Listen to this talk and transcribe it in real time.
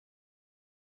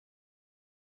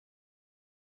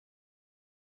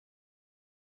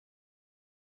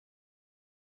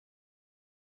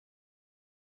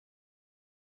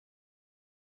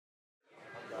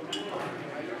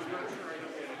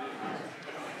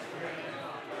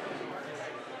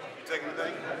All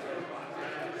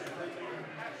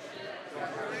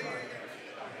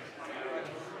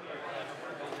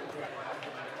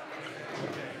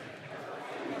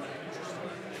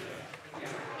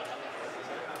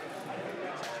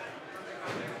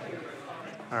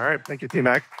right, thank you,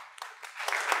 T-Mac.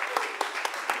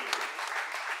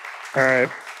 All right,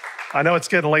 I know it's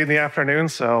getting late in the afternoon,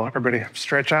 so everybody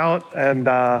stretch out. And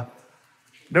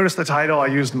notice the title, I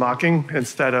used mocking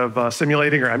instead of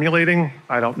simulating or emulating.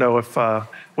 I don't know if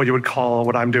what you would call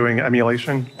what I'm doing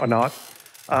emulation or not.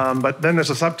 But then there's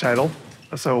a subtitle.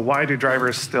 So why do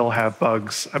drivers still have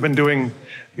bugs? I've been doing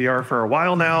VR for a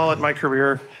while now in my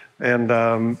career. And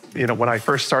when I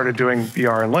first started doing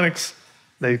VR in Linux,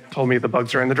 they told me the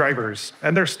bugs are in the drivers,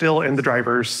 and they're still in the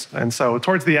drivers. And so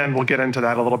towards the end, we'll get into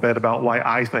that a little bit about why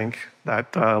I think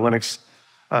that Linux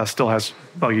still has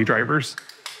buggy drivers,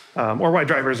 or why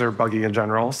drivers are buggy in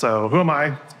general. So who am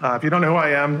I? If you don't know who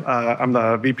I am, I'm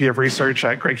the VP of Research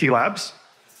at Great Key Labs.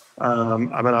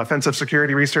 I'm an offensive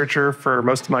security researcher for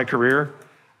most of my career.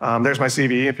 There's my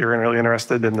CV if you're really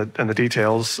interested in the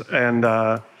details. And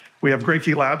we have Great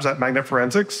Key Labs at Magnet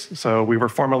Forensics. So we were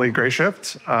formerly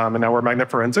Grayshift, and now we're Magnet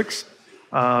Forensics.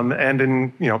 And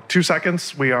in 2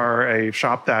 seconds, we are a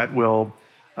shop that will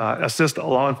assist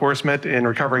law enforcement in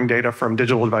recovering data from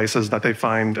digital devices that they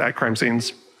find at crime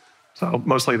scenes. So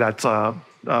mostly that's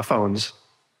phones.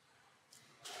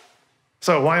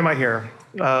 So why am I here?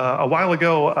 A while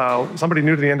ago, somebody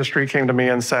new to the industry came to me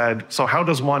and said, so how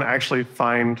does one actually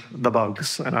find the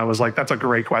bugs? And I was like, that's a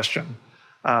great question.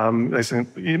 They said,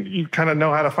 you kind of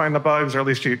know how to find the bugs, or at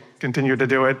least you continue to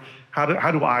do it. How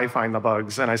do I find the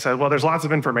bugs? And I said, well, there's lots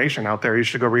of information out there. You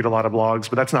should go read a lot of blogs,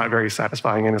 but that's not very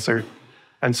satisfying answer.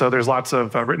 And so there's lots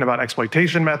of written about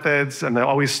exploitation methods, and they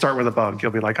always start with a bug.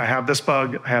 You'll be like, I have this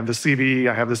bug, I have this CV,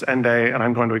 I have this NDA, and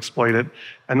I'm going to exploit it.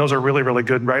 And those are really, really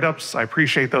good write-ups. I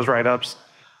appreciate those write-ups.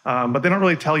 But they don't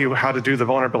really tell you how to do the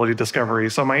vulnerability discovery.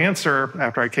 So my answer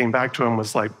after I came back to him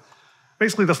was like,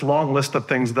 basically this long list of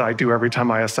things that I do every time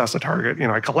I assess a target.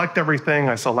 I collect everything,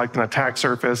 I select an attack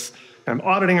surface, and I'm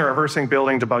auditing or reversing,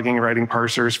 building, debugging, writing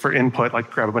parsers for input,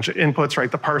 like grab a bunch of inputs,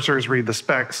 write the parsers, read the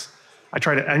specs. I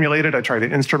try to emulate it, I try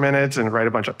to instrument it, and write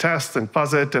a bunch of tests and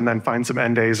fuzz it, and then find some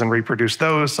NDAs and reproduce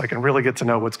those so I can really get to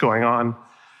know what's going on.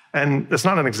 And it's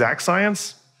not an exact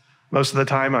science. Most of the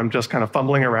time, I'm just kind of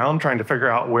fumbling around trying to figure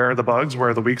out where are the bugs, where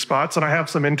are the weak spots, and I have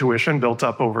some intuition built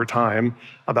up over time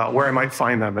about where I might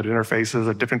find them at interfaces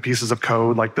of different pieces of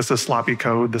code, like this is sloppy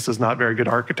code, this is not very good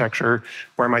architecture,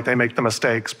 where might they make the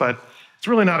mistakes? But it's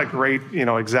really not a great,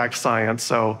 exact science.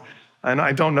 And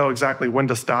I don't know exactly when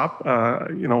to stop.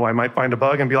 I might find a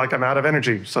bug and be like, I'm out of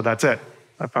energy, so that's it.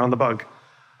 I found the bug.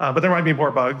 But there might be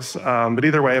more bugs. But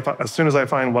either way, as soon as I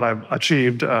find what I've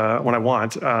achieved, what I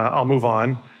want, I'll move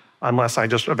on. Unless I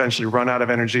just eventually run out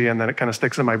of energy and then it kind of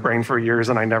sticks in my brain for years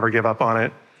and I never give up on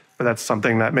it. But that's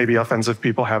something that maybe offensive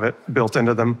people have it built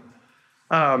into them.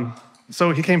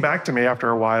 So he came back to me after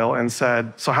a while and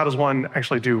said, so how does one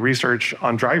actually do research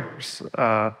on drivers?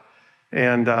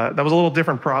 And that was a little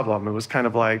different problem. It was kind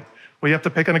of like, well, you have to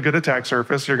pick on a good attack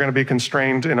surface. You're going to be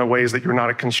constrained in ways that you're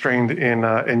not constrained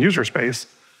in user space.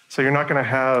 So you're not going to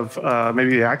have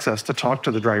maybe access to talk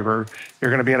to the driver.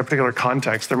 You're going to be in a particular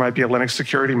context. There might be a Linux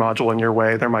security module in your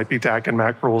way. There might be DAC and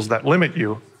MAC rules that limit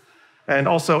you. And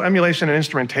also emulation and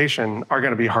instrumentation are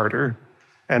going to be harder.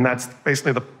 And that's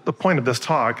basically the point of this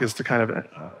talk, is to kind of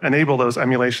enable those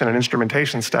emulation and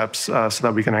instrumentation steps so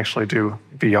that we can actually do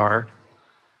VR.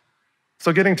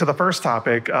 So getting to the first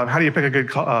topic, how do you pick a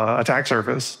good attack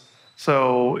surface?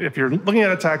 So if you're looking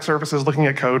at attack surfaces, looking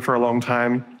at code for a long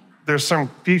time, there's some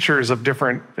features of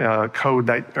different code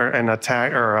and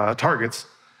attack or targets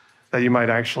that you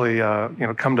might actually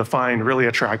come to find really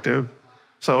attractive.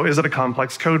 So is it a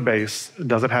complex code base?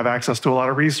 Does it have access to a lot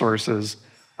of resources?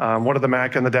 What are the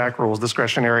MAC and the DAC rules,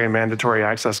 discretionary and mandatory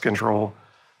access control?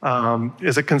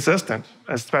 Is it consistent,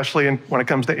 especially when it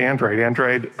comes to Android?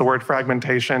 Android, the word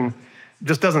fragmentation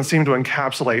just doesn't seem to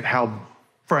encapsulate how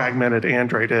fragmented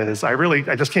Android is.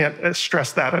 I just can't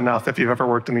stress that enough if you've ever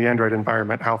worked in the Android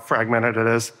environment, how fragmented it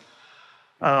is.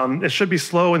 It should be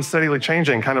slow and steadily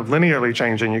changing, kind of linearly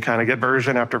changing. You kind of get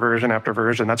version after version after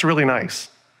version. That's really nice.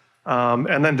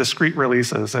 And then discrete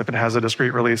releases, if it has a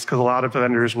discrete release, because a lot of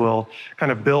vendors will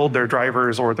kind of build their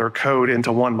drivers or their code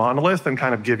into one monolith and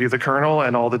kind of give you the kernel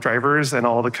and all the drivers and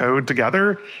all the code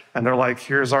together. And they're like,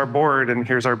 here's our board, and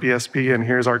here's our BSP, and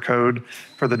here's our code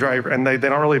for the driver. And they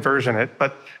don't really version it,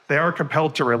 but they are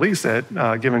compelled to release it,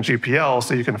 given GPL,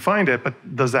 so you can find it. But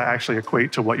does that actually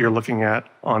equate to what you're looking at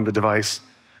on the device?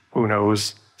 Who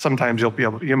knows? Sometimes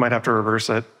you might have to reverse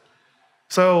it.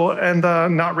 And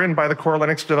not written by the core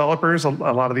Linux developers. A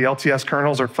lot of the LTS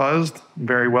kernels are fuzzed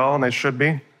very well, and they should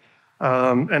be.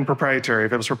 And proprietary.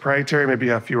 If it was proprietary, maybe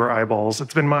you have fewer eyeballs.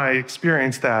 It's been my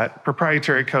experience that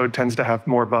proprietary code tends to have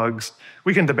more bugs.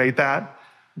 We can debate that,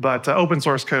 but open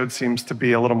source code seems to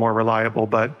be a little more reliable,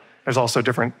 but there's also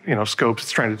different scopes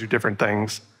trying to do different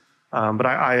things. But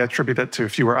I attribute it to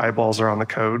fewer eyeballs are on the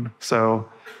code. So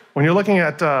when you're looking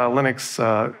at Linux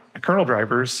kernel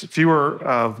drivers, fewer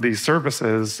of these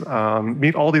services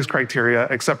meet all these criteria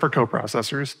except for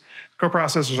coprocessors.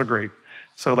 Coprocessors are great.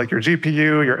 So like your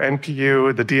GPU, your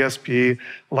NPU, the DSP,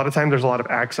 a lot of times there's a lot of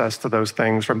access to those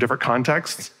things from different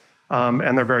contexts,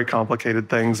 and they're very complicated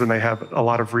things, and they have a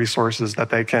lot of resources that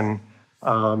they can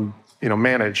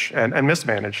manage and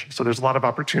mismanage. So there's a lot of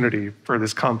opportunity for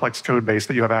this complex code base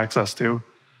that you have access to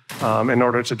in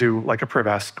order to do like a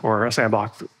privesc or a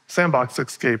sandbox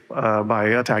escape by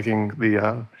attacking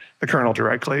the kernel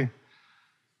directly.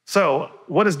 So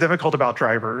what is difficult about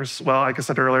drivers? Well, like I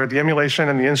said earlier, the emulation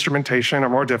and the instrumentation are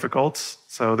more difficult.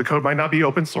 So the code might not be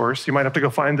open source. You might have to go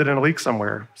find it in a leak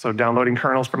somewhere. So downloading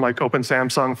kernels from like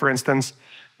OpenSamsung, for instance,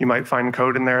 you might find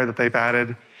code in there that they've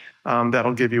added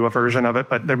that'll give you a version of it,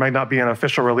 but there might not be an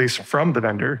official release from the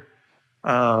vendor.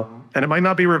 And it might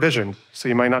not be revisioned. So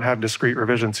you might not have discrete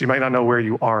revisions. So you might not know where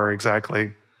you are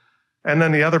exactly. And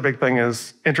then the other big thing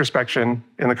is introspection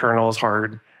in the kernel is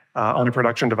hard. On a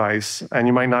production device, and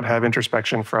you might not have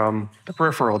introspection from the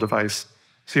peripheral device.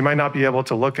 So you might not be able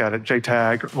to look at it,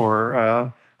 JTAG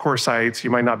or core sites, you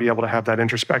might not be able to have that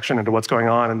introspection into what's going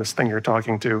on in this thing you're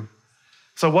talking to.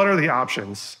 So what are the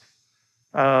options?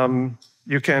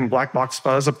 You can black box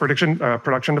fuzz a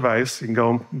production device. You can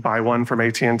go buy one from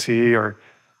AT&T or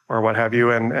what have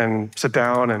you, and sit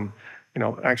down and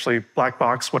actually black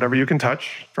box whatever you can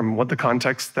touch from what the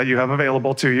context that you have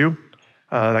available to you.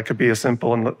 That could be as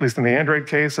simple, at least in the Android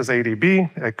case, as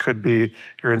ADB. It could be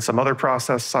you're in some other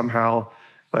process somehow,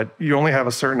 but you only have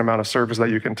a certain amount of surface that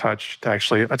you can touch to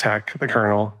actually attack the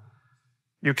kernel.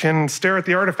 You can stare at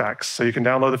the artifacts, so you can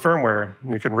download the firmware.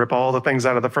 You can rip all the things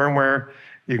out of the firmware.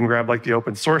 You can grab like the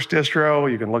open source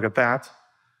distro, you can look at that.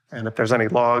 And if there's any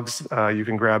logs, you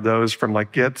can grab those from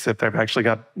like Git if they've actually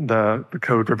got the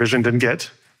code revisioned in Git.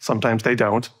 Sometimes they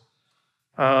don't.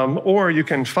 Or you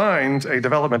can find a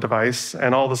development device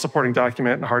and all the supporting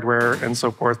document and hardware and so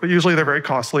forth, but usually they're very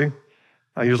costly.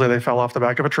 Usually they fell off the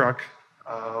back of a truck.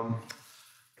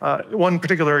 One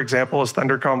particular example is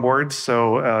Thundercom boards.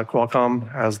 So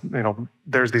Qualcomm has,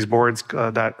 there's these boards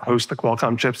that host the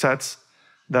Qualcomm chipsets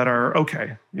that are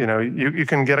okay. You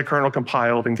can get a kernel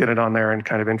compiled and get it on there and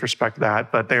kind of introspect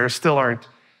that, but they still aren't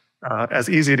as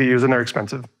easy to use and they're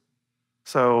expensive.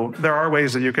 So there are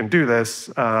ways that you can do this,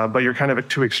 but you're kind of at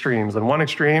two extremes. In one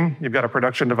extreme, you've got a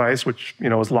production device which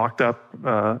is locked up,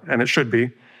 and it should be,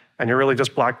 and you're really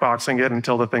just black boxing it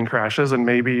until the thing crashes, and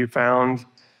maybe you found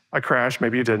a crash,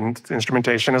 maybe you didn't. The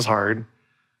instrumentation is hard.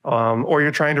 Or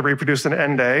you're trying to reproduce an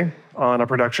NDA on a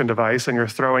production device, and you're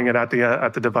throwing it at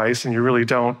the device, and you really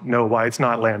don't know why it's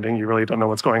not landing. You really don't know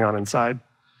what's going on inside.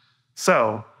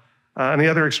 So, and the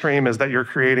other extreme is that you're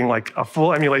creating like a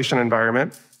full emulation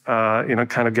environment,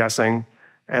 kind of guessing,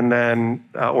 and then,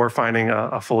 or finding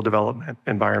a full development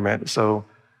environment. So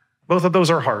both of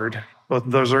those are hard. Both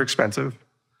of those are expensive.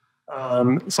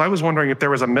 So I was wondering if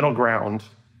there was a middle ground.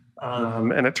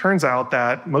 And it turns out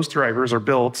that most drivers are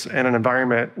built in an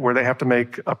environment where they have to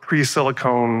make a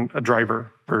pre-silicone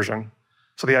driver version.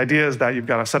 So the idea is that you've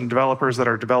got a set of developers that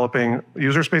are developing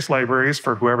user space libraries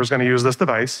for whoever's going to use this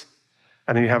device.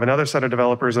 And then you have another set of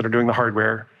developers that are doing the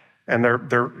hardware. And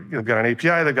they've got an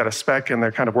API, they've got a spec, and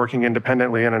they're kind of working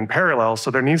independently and in parallel. So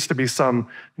there needs to be some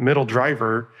middle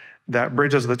driver that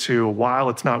bridges the two while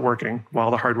it's not working,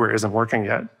 while the hardware isn't working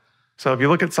yet. So if you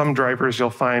look at some drivers, you'll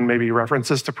find maybe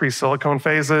references to pre-silicone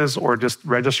phases or just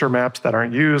register maps that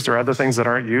aren't used or other things that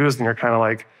aren't used. And you're kind of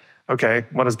like, okay,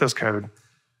 what is this code?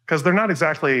 Because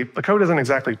the code isn't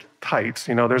exactly tight.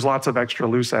 There's lots of extra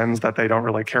loose ends that they don't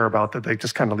really care about that they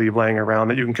just kind of leave laying around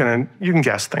that you can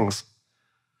guess things.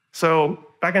 So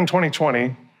back in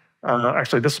 2020,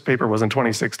 actually this paper was in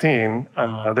 2016,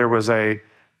 there was a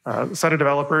set of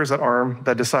developers at ARM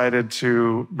that decided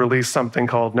to release something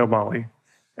called No Moly.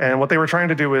 And what they were trying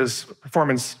to do is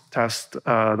performance test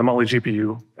the Moly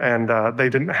GPU, and they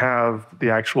didn't have the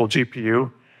actual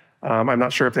GPU. I'm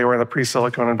not sure if they were in the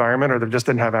pre-silicon environment or they just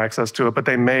didn't have access to it, but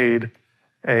they made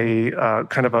a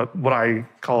kind of what I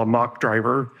call a mock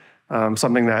driver,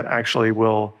 something that actually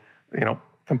will,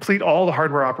 complete all the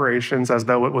hardware operations as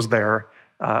though it was there,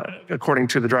 according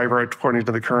to the driver, according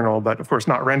to the kernel, but of course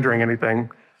not rendering anything.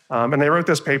 And they wrote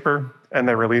this paper and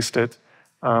they released it.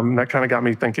 That kind of got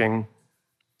me thinking.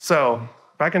 So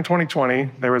back in 2020,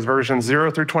 there was version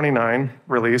 0 through 29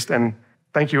 released, and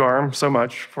thank you, ARM, so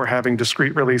much for having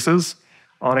discrete releases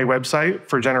on a website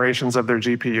for generations of their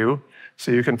GPU.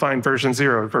 So you can find version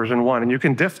 0, version 1, and you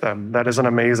can diff them. That is an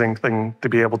amazing thing to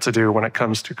be able to do when it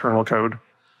comes to kernel code.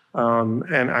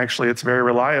 And actually, it's very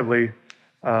reliably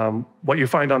what you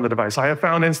find on the device. I have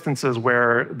found instances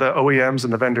where the OEMs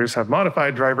and the vendors have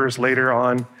modified drivers later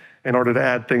on in order to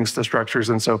add things to structures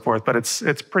and so forth, but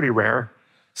it's pretty rare.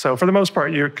 So for the most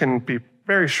part, you can be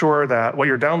very sure that what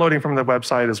you're downloading from the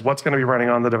website is what's going to be running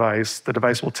on the device. The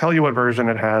device will tell you what version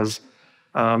it has.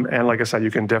 And like I said,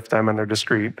 you can diff them, and they're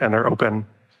discrete and they're open.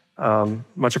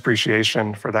 Much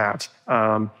appreciation for that.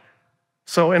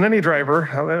 So in any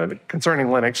driver, concerning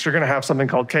Linux, you're going to have something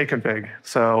called kconfig.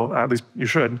 So at least you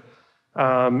should.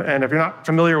 And if you're not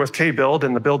familiar with kbuild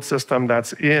and the build system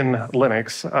that's in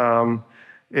Linux,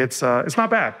 it's not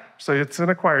bad. So it's an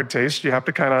acquired taste. You have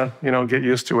to kind of get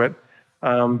used to it.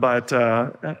 But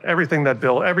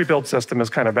every build system is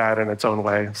kind of bad in its own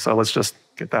way. So let's just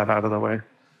get that out of the way.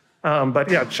 But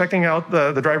yeah, checking out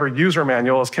the driver user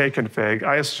manual is kconfig.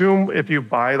 I assume if you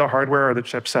buy the hardware or the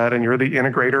chipset and you're the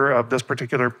integrator of this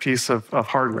particular piece of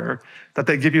hardware, that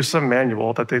they give you some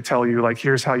manual that they tell you, like,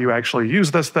 here's how you actually use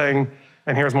this thing,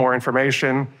 and here's more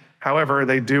information. However,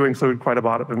 they do include quite a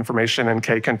lot of information in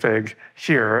kconfig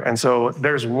here. And so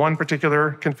there's one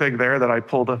particular config there that I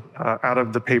pulled out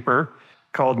of the paper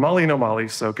called Mali no Mali.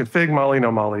 So config Mali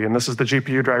no Mali, and this is the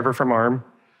GPU driver from ARM.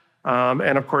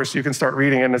 And of course, you can start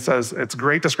reading it, and it says, it's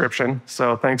great description,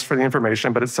 so thanks for the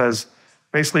information, but it says,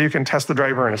 basically, you can test the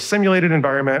driver in a simulated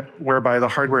environment whereby the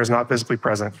hardware is not physically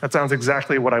present. That sounds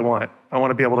exactly what I want. I want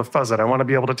to be able to fuzz it. I want to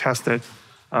be able to test it.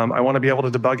 I want to be able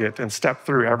to debug it and step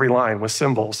through every line with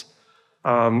symbols.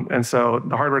 And so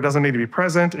the hardware doesn't need to be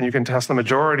present, and you can test the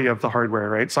majority of the hardware,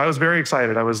 right? So I was very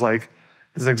excited. I was like,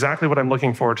 this is exactly what I'm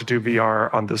looking for to do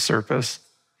VR on this surface.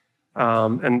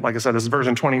 And like I said, this is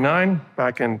version 29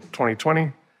 back in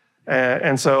 2020.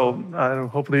 And so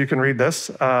hopefully you can read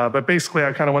this. But basically,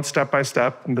 I kind of went step by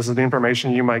step. And this is the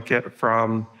information you might get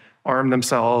from ARM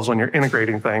themselves when you're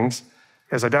integrating things.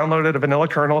 Is I downloaded a vanilla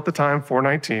kernel at the time,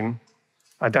 4.19.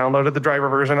 I downloaded the driver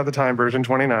version at the time, version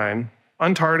 29,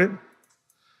 untarded,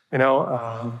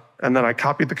 and then I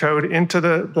copied the code into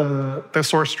the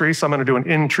source tree. So I'm going to do an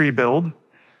in-tree build,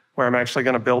 where I'm actually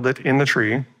going to build it in the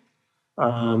tree.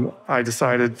 I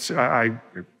decided I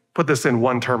put this in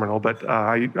one terminal, but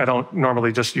I don't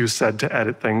normally just use sed to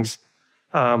edit things.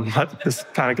 But this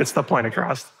kind of gets the point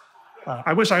across.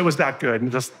 I wish I was that good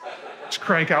and just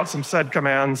crank out some sed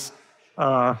commands.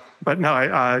 But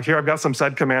no, here I've got some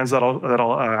sed commands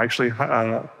that'll actually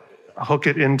hook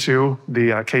it into the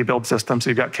kbuild system.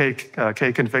 So you've got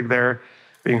kconfig there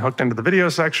being hooked into the video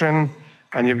section.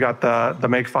 And you've got the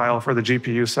make file for the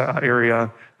GPU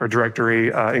area or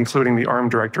directory, including the ARM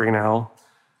directory now.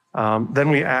 Then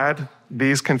we add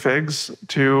these configs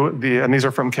and these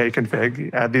are from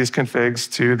kconfig, add these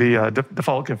configs to the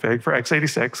default config for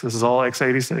x86. This is all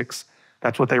x86.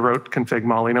 That's what they wrote config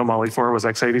Mali no Mali for, was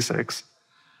x86.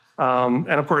 And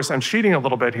of course, I'm cheating a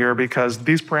little bit here because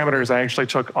these parameters I actually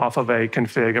took off of a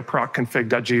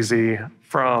procconfig.gz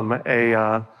from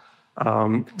a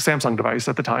Samsung device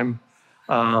at the time.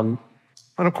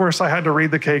 And of course, I had to read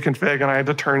the kconfig and I had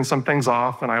to turn some things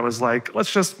off. And I was like,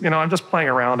 let's just, I'm just playing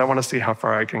around. I want to see how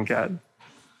far I can get.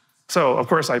 So of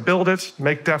course, I build it,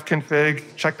 make def config,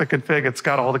 check the config. It's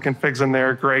got all the configs in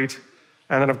there. Great.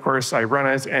 And then of course, I run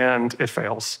it and it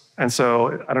fails. And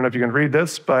so I don't know if you can read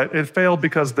this, but it failed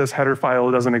because this header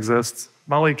file doesn't exist.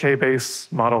 Mali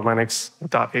kbase model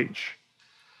linux.h.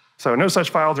 So no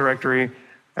such file directory.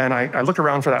 And I look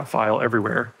around for that file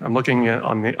everywhere. I'm looking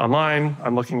online.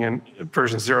 I'm looking in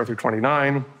versions 0 through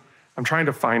 29. I'm trying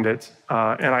to find it,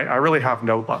 and I really have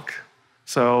no luck.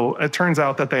 So it turns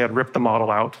out that they had ripped the model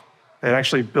out. They had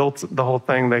actually built the whole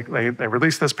thing. They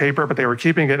released this paper, but they were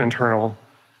keeping it internal.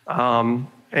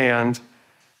 And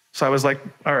so I was like,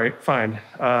 all right, fine.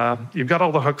 You've got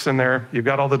all the hooks in there. You've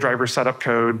got all the driver setup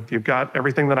code. You've got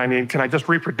everything that I need. Can I just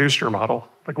reproduce your model?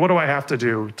 Like, what do I have to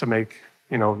do to make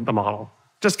the model?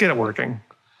 Just get it working.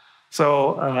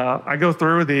 So I go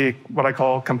through what I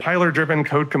call compiler-driven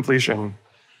code completion,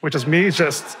 which is me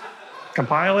just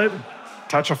compile it,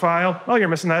 touch a file. Oh, you're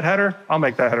missing that header? I'll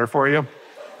make that header for you.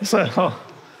 So,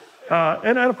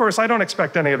 and of course, I don't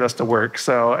expect any of this to work.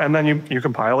 So, and then you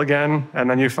compile again, and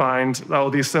then you find, oh,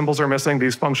 these symbols are missing,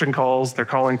 these function calls. They're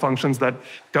calling functions that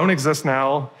don't exist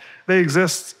now. They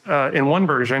exist in one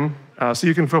version, so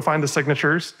you can go find the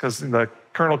signatures because the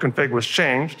kernel config was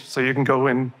changed. So you can go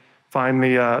and find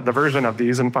the version of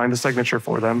these and find the signature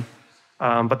for them.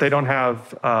 but they don't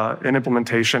have an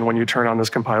implementation when you turn on this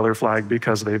compiler flag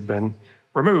because they've been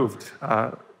removed.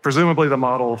 Presumably the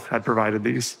model had provided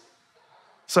these.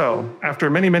 So after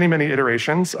many, many, many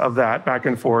iterations of that back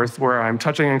and forth, where I'm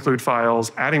touching include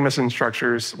files, adding missing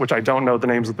structures, which I don't know the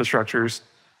names of the structures,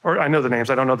 or I know the names,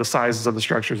 I don't know the sizes of the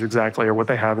structures exactly or what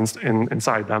they have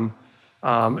inside them,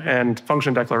 and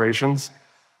function declarations,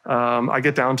 I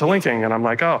get down to linking, and I'm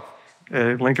like, oh,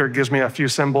 linker gives me a few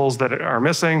symbols that are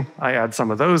missing. I add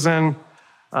some of those in.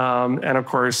 And of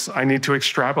course, I need to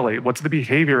extrapolate. What's the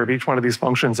behavior of each one of these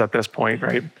functions at this point,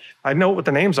 right? I know what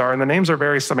the names are, and the names are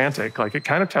very semantic. Like it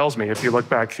kind of tells me, if you look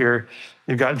back here,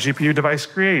 you've got GPU device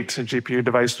create, GPU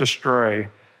device destroy,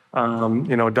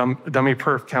 dummy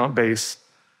perf count base.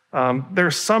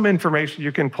 There's some information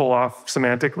you can pull off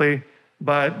semantically,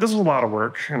 but this was a lot of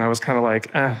work. And I was kind of like,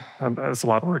 it's a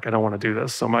lot of work. I don't want to do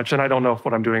this so much. And I don't know if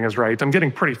what I'm doing is right. I'm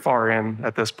getting pretty far in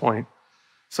at this point.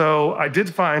 So I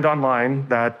did find online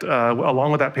that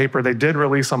along with that paper, they did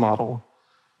release a model.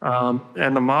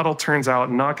 And the model turns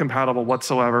out not compatible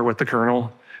whatsoever with the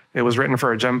kernel. It was written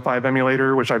for a Gem 5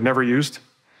 emulator, which I've never used.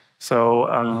 So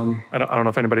I don't know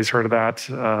if anybody's heard of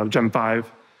that, Gem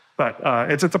 5. But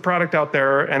it's a product out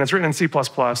there, and it's written in C++,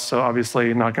 so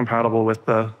obviously not compatible with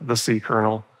the C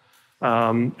kernel.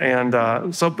 But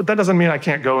that doesn't mean I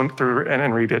can't go through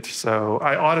and read it. So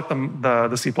I audit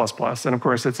the C++, and of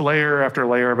course it's layer after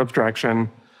layer of abstraction.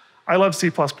 I love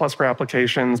C++ for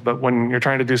applications, but when you're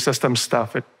trying to do system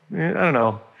stuff, I don't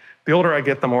know. The older I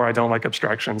get, the more I don't like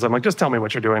abstractions. I'm like, just tell me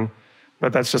what you're doing.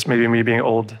 But that's just maybe me being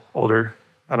older.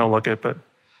 I don't look it, but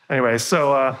anyway,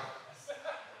 so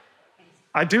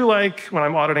I do like when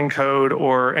I'm auditing code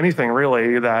or anything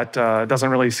really that doesn't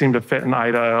really seem to fit in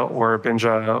IDA or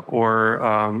Binja or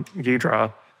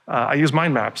Ghidra, I use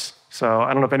mind maps. So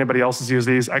I don't know if anybody else has used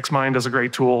these. Xmind is a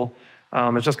great tool.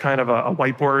 It's just kind of a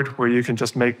whiteboard where you can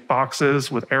just make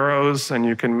boxes with arrows, and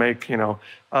you can make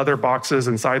other boxes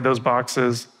inside those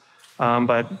boxes.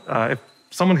 If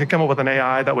someone could come up with an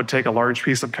AI that would take a large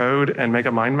piece of code and make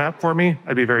a mind map for me,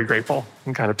 I'd be very grateful,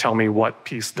 and kind of tell me what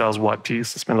piece does what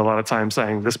piece. I spend a lot of time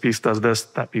saying this piece does this,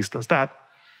 that piece does that.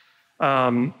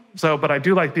 But I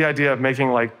do like the idea of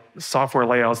making like software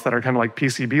layouts that are kind of like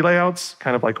PCB layouts,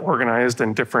 kind of like organized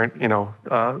in different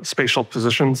spatial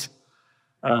positions.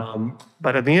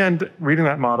 But at the end, reading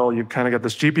that model, you kind of get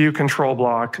this GPU control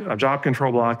block, a job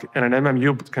control block, and an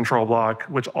MMU control block,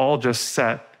 which all just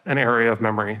set an area of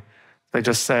memory. They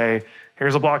just say,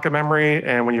 here's a block of memory,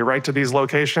 and when you write to these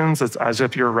locations, it's as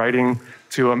if you're writing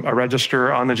to a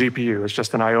register on the GPU. It's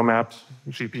just an IO mapped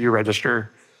GPU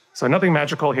register. So nothing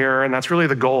magical here, and that's really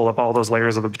the goal of all those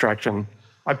layers of abstraction.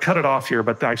 I've cut it off here,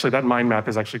 but actually that mind map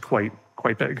is actually quite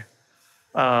big.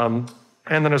 And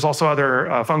then there's also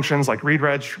other functions like read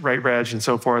reg, write reg, and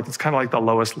so forth. It's kind of like the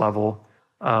lowest level,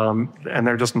 and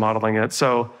they're just modeling it.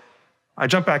 So I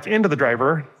jump back into the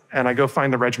driver, and I go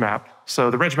find the reg map.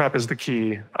 So the reg map is the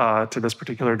key to this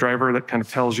particular driver that kind of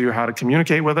tells you how to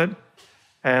communicate with it.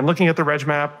 And looking at the reg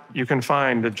map, you can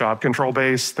find the job control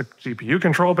base, the GPU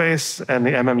control base, and the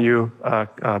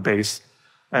MMU base.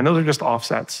 And those are just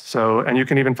offsets. And you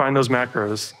can even find those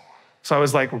macros. So I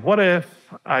was like, what if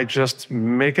I just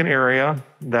make an area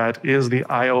that is the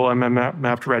IOM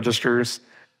mapped registers,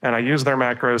 and I use their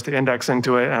macros to index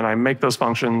into it, and I make those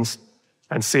functions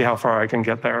and see how far I can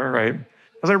get there, right?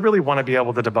 Because I really want to be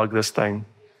able to debug this thing.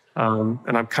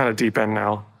 And I'm kind of deep in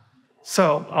now.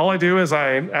 So all I do is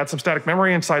I add some static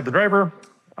memory inside the driver.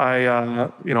 I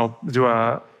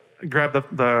grab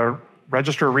the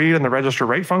register read and the register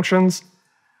write functions.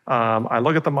 I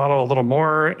look at the model a little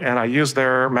more, and I use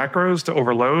their macros to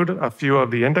overload a few of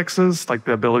the indexes, like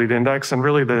the ability to index, and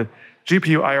really the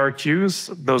GPU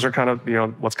IRQs. Those are kind of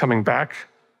what's coming back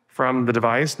from the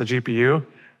device, the GPU.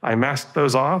 I mask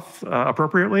those off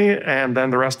appropriately, and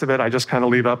then the rest of it I just kind of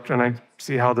leave up, and I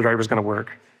see how the driver's going to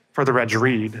work. For the reg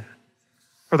read,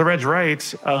 for the reg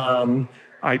write,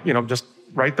 I just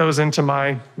write those into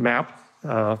my map.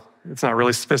 It's not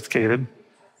really sophisticated,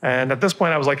 and at this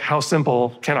point I was like, how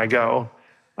simple can I go?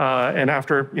 And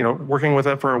after working with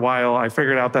it for a while, I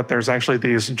figured out that there's actually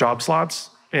these job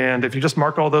slots, and if you just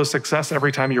mark all those success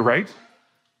every time you write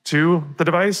to the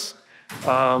device,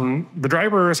 the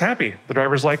driver is happy. The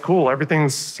driver's like, cool,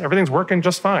 everything's working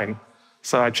just fine.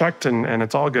 So I checked, and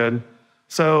it's all good.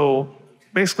 So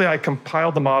basically, I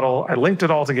compiled the model, I linked it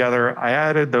all together, I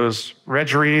added those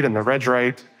reg read and the reg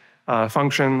write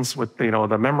functions with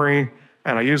the memory,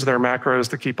 and I used their macros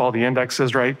to keep all the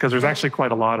indexes right, because there's actually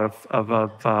quite a lot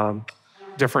of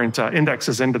different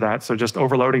indexes into that. So just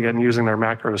overloading it and using their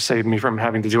macros saved me from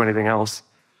having to do anything else.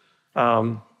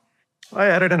 I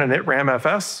added in an itram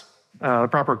fs. the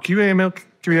proper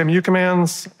QEMU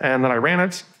commands, and then I ran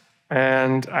it,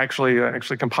 and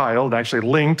actually compiled, actually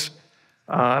linked,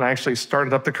 and I actually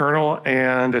started up the kernel,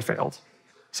 and it failed.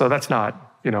 So that's not,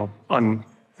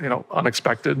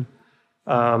 unexpected.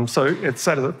 So it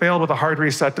said it failed with a hard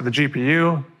reset to the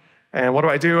GPU. And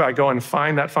what do? I go and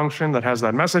find that function that has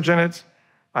that message in it.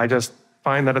 I just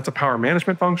find that it's a power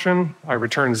management function. I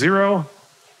return 0,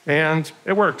 and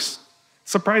it works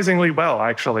surprisingly well,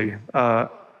 actually. Better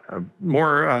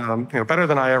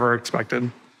than I ever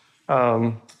expected.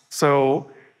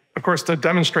 So, of course, to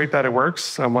demonstrate that it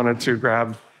works, I wanted to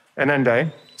grab an end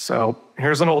day. So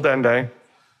here's an old end day.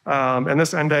 And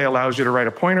this end day allows you to write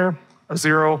a pointer, a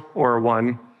 0, or a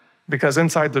 1, because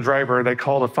inside the driver, they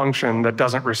call a function that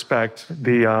doesn't respect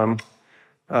the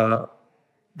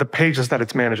pages that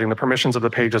it's managing, the permissions of the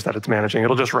pages that it's managing.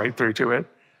 It'll just write through to it.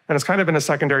 And it's kind of in a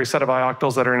secondary set of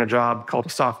ioctals that are in a job called a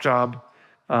soft job.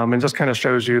 And just kind of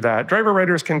shows you that driver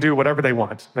writers can do whatever they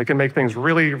want. They can make things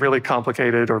really, really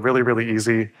complicated or really, really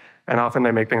easy. And often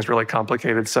they make things really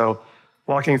complicated. So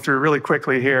walking through really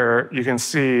quickly here, you can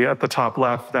see at the top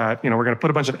left that we're going to put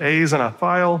a bunch of A's in a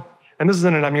file. And this is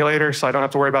in an emulator, so I don't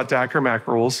have to worry about DAC or MAC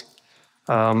rules,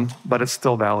 but it's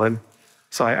still valid.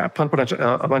 So I put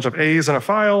a bunch of A's in a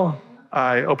file.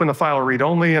 I open the file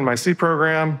read-only in my C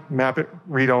program, map it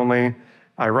read-only.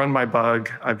 I run my bug.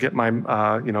 I get my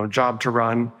job to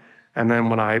run. And then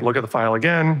when I look at the file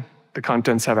again, the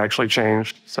contents have actually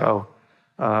changed. So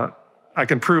I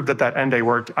can prove that end day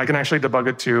worked. I can actually debug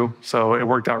it too, so it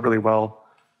worked out really well.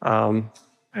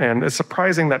 And it's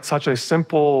surprising that such a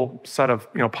simple set of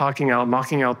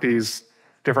mocking out these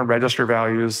different register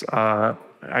values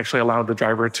actually allowed the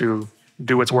driver to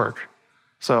do its work.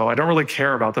 So I don't really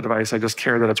care about the device. I just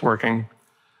care that it's working.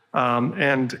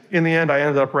 And in the end, I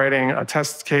ended up writing a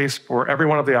test case for every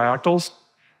one of the ioctals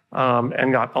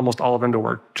and got almost all of them to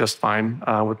work just fine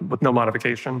with no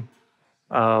modification.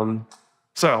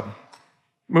 So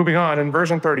moving on, in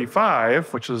version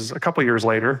 35, which is a couple years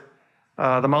later,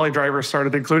 the Molly drivers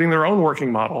started including their own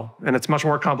working model, and it's much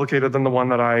more complicated than the one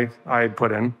that I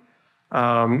put in.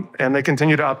 And they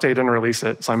continue to update and release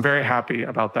it, so I'm very happy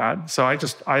about that. So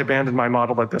I abandoned my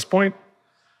model at this point,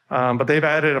 but they've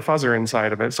added a fuzzer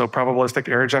inside of it, so probabilistic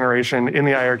error generation in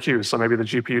the IRQ, so maybe the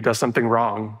GPU does something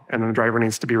wrong, and the driver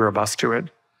needs to be robust to it.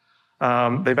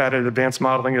 They've added advanced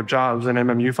modeling of jobs and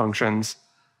MMU functions,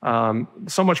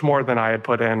 so much more than I had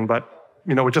put in, but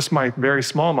with just my very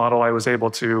small model, I was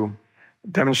able to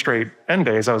demonstrate end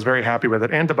days. I was very happy with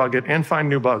it, and debug it, and find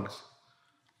new bugs.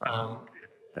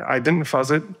 I didn't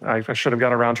fuzz it. I should have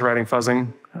got around to writing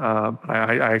fuzzing.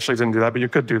 I actually didn't do that, but you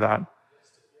could do that.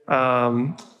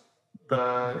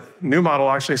 The new model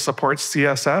actually supports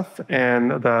CSF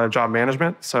and the job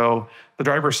management. So the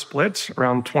driver split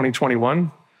around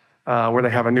 2021, where they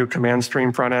have a new command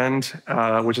stream front end,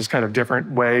 which is kind of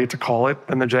different way to call it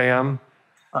than the JM.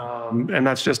 And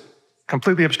that's just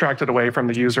completely abstracted away from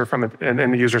the user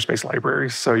in the user space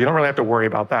libraries. So you don't really have to worry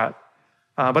about that.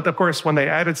 But of course, when they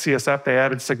added CSF, they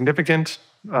added significant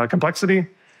complexity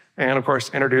and of course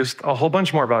introduced a whole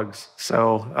bunch more bugs.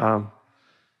 So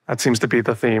that seems to be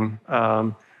the theme.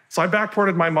 So I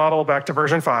backported my model back to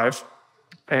version 5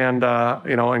 and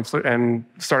and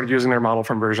started using their model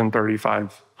from version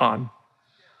 35 on.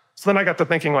 So then I got to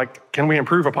thinking, can we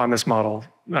improve upon this model?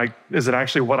 Is it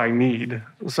actually what I need?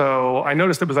 So I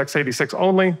noticed it was x86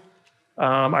 only.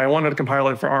 I wanted to compile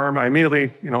it for ARM. I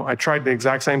immediately, I tried the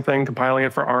exact same thing, compiling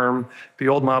it for ARM, the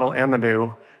old model and the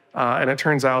new. And it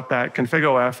turns out that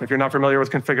config.of, if you're not familiar with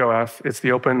config.of, it's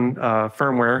the open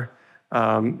firmware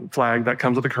flag that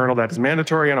comes with the kernel that is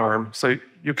mandatory in ARM. So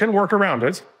you can work around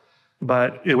it,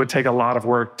 but it would take a lot of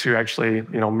work to actually,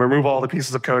 remove all the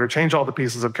pieces of code or change all the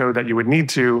pieces of code that you would need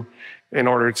to in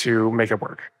order to make it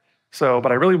work.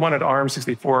 But I really wanted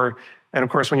ARM64. And of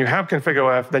course, when you have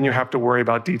config.of, then you have to worry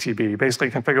about DTB.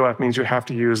 Basically, config.of means you have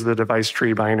to use the device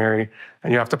tree binary,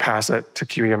 and you have to pass it to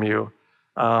QEMU.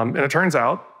 And it turns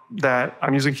out that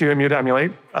I'm using QEMU to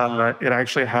emulate. It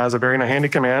actually has a very handy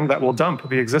command that will dump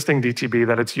the existing DTB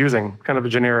that it's using, kind of a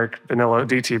generic vanilla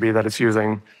DTB that it's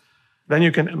using. Then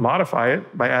you can modify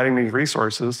it by adding these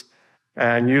resources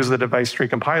and use the device tree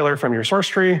compiler from your source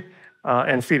tree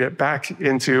and feed it back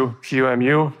into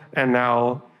QEMU. And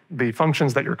now the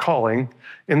functions that you're calling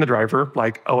in the driver,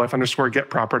 like OF_get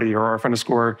property or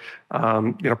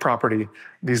RF_ property,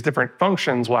 these different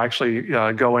functions will actually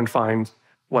go and find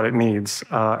what it needs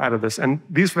out of this. And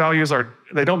these values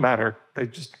they don't matter. They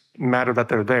just matter that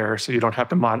they're there, so you don't have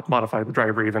to modify the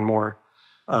driver even more.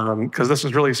 Because this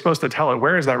is really supposed to tell it,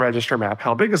 where is that register map?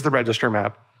 How big is the register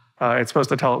map? It's supposed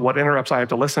to tell it what interrupts I have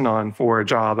to listen on for a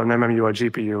job, an MMU, a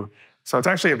GPU. So it's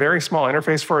actually a very small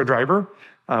interface for a driver,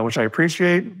 which I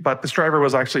appreciate, but this driver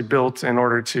was actually built in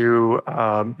order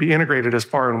to be integrated as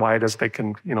far and wide as they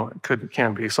can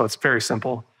be. So it's very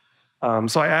simple.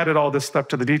 So I added all this stuff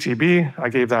to the DTB, I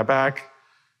gave that back,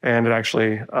 and it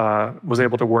actually was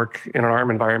able to work in an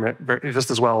ARM environment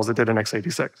just as well as it did in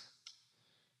x86.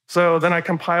 So then I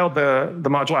compiled the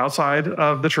module outside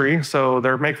of the tree. So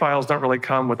their makefiles don't really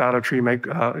come without a tree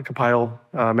compile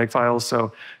makefiles.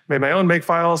 So I made my own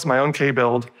makefiles, my own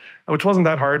K-build, which wasn't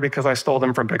that hard because I stole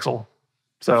them from Pixel.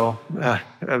 So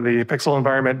the Pixel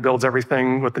environment builds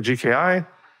everything with the GKI,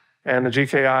 and the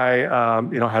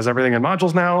GKI has everything in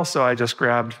modules now. So I just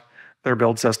grabbed their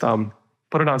build system,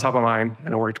 put it on top of mine,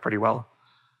 and it worked pretty well.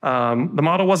 The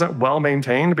model wasn't well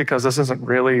maintained because this isn't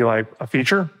really like a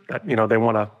feature that they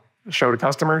want to show to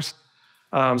customers.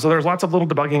 So there's lots of little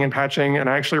debugging and patching, and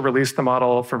I actually released the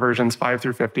model for versions 5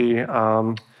 through 50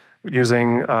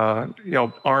 using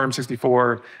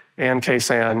ARM64 and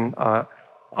KSAN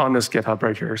on this GitHub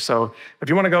right here. So if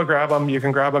you want to go grab them, you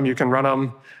can run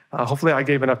them. Hopefully I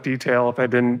gave enough detail. If I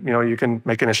didn't, you can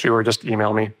make an issue or just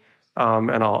email me,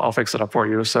 and I'll fix it up for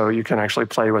you. So you can actually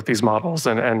play with these models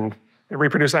and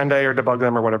reproduce NDA or debug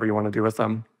them or whatever you want to do with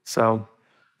them. So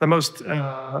the most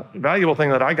valuable thing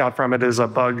that I got from it is a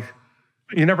bug.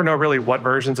 You never know really what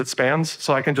versions it spans.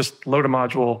 So I can just load a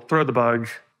module, throw the bug,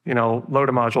 load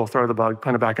a module, throw the bug,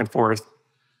 kind of back and forth,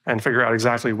 and figure out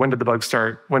exactly when did the bug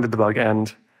start, when did the bug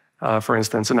end, for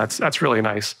instance. And that's really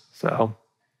nice. So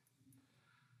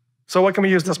what can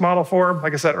we use this model for?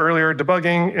 Like I said earlier,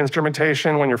 debugging,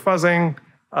 instrumentation when you're fuzzing.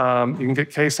 You can get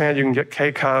KSAN, you can get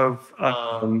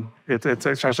KCov. It's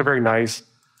actually very nice.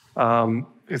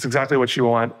 It's exactly what you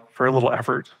want for a little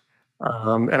effort.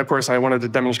 And of course, I wanted to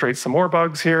demonstrate some more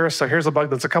bugs here. So here's a bug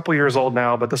that's a couple years old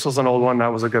now, but this was an old one. That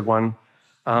was a good one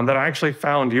that I actually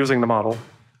found using the model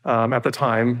at the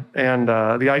time. And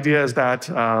the idea is that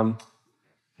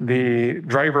the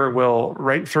driver will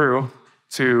write through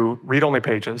to read-only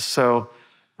pages. So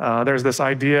there's this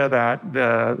idea that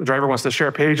the driver wants to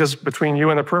share pages between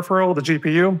you and the peripheral, the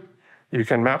GPU. You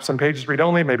can map some pages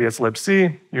read-only, maybe it's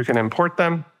libc. You can import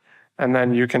them, and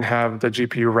then you can have the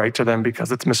GPU write to them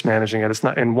because it's mismanaging it. It's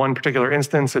not in one particular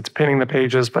instance, it's pinning the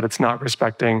pages, but it's not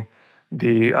respecting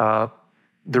the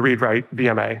read-write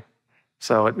VMA.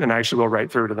 So it actually will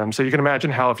write through to them. So you can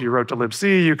imagine how if you wrote to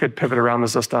libc, you could pivot around the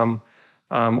system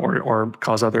or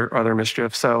cause other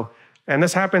mischief. And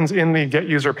this happens in the get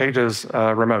user pages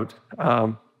remote.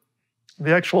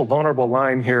 The actual vulnerable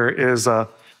line here is,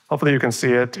 hopefully you can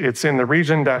see it. It's in the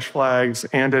region-flags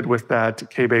ANDed with that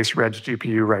kbase reg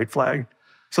GPU write flag.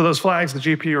 So those flags, the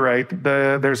GPU write,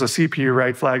 there's a CPU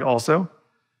write flag also.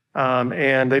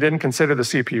 And they didn't consider the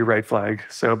CPU write flag.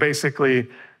 So basically,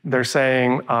 they're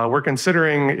saying, we're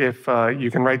considering if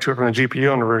you can write to it from the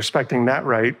GPU and we're respecting that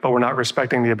write, but we're not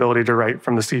respecting the ability to write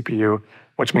from the CPU,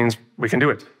 which means we can do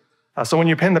it. So when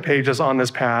you pin the pages on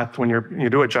this path, when you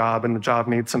do a job and the job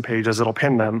needs some pages, it'll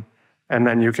pin them. And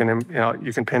then you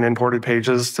can pin imported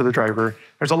pages to the driver.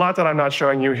 There's a lot that I'm not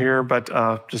showing you here, but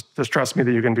just trust me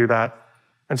that you can do that.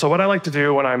 And so what I like to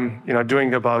do when I'm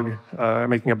doing a bug,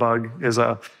 making a bug, is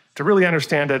to really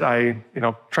understand it, I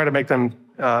try to make them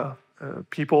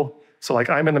people. So like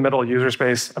I'm in the middle of user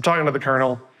space, I'm talking to the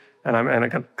kernel, and I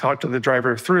can talk to the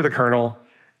driver through the kernel.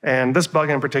 And this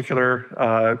bug in particular,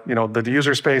 the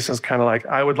user space is kind of like,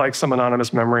 I would like some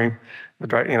anonymous memory.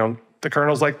 The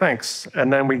kernel's like, thanks.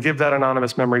 And then we give that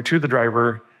anonymous memory to the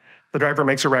driver. The driver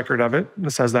makes a record of it. It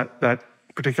says that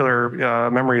particular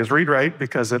memory is read-write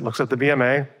because it looks at the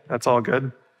VMA. That's all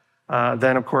good.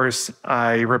 Then, of course,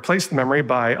 I replace the memory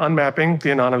by unmapping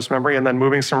the anonymous memory and then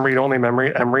moving some read-only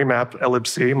memory and remap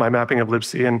libc, my mapping of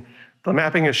libc. And the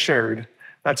mapping is shared.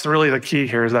 That's really the key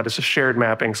here, is that it's a shared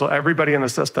mapping. So everybody in the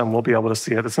system will be able to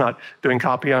see it. It's not doing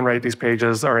copy on write these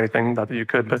pages or anything, not that you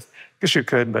could, but I guess you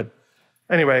could. But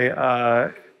anyway,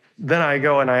 then I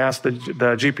go and I ask the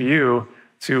GPU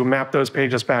to map those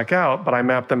pages back out, but I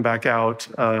map them back out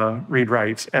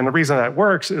read-write. And the reason that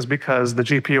works is because the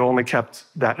GPU only kept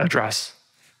that address.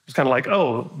 It's kind of like,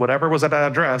 oh, whatever was at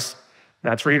that address,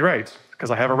 that's read-write, because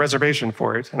I have a reservation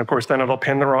for it. And of course, then it'll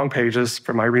pin the wrong pages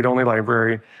from my read-only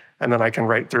library, and then I can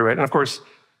write through it. And of course,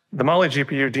 the Molly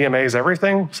GPU DMAs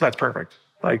everything, so that's perfect.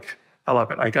 Like, I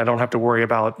love it. I don't have to worry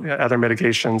about other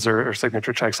mitigations or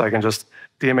signature checks. I can just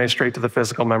DMA straight to the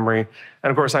physical memory.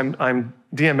 And of course, I'm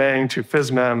DMAing to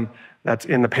physmem that's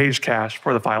in the page cache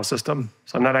for the file system.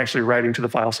 So I'm not actually writing to the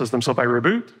file system. So if I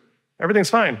reboot,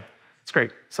 everything's fine. It's great.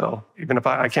 So even if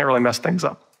I can't really mess things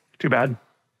up, too bad.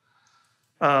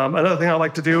 Another thing I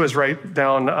like to do is write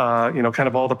down, kind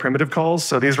of all the primitive calls.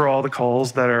 So these are all the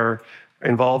calls that are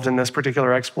involved in this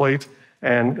particular exploit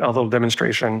and a little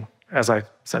demonstration, as I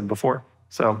said before.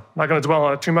 So not going to dwell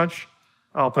on it too much.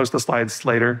 I'll post the slides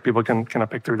later. People can kind of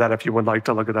pick through that if you would like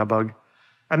to look at that bug.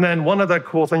 And then one of the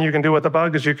cool things you can do with the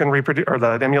bug is you can reproduce, or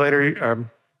the emulator,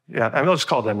 I'll just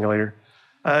call it emulator,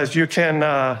 is you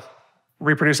can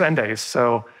reproduce end days.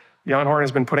 So Jan Horn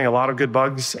has been putting a lot of good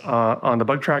bugs on the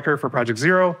bug tracker for Project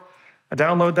Zero. I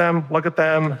download them, look at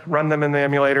them, run them in the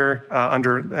emulator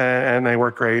and they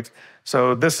work great.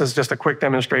 So this is just a quick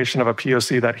demonstration of a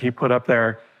POC that he put up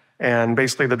there. And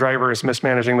basically the driver is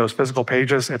mismanaging those physical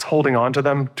pages. It's holding on to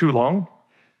them too long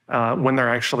when they're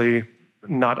actually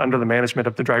not under the management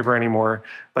of the driver anymore,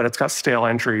 but it's got stale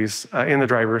entries in the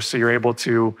driver. So you're able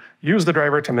to use the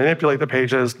driver to manipulate the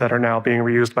pages that are now being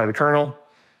reused by the kernel.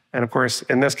 And of course,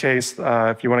 in this case,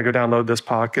 if you want to go download this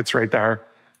POC, it's right there.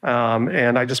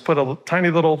 And I just put a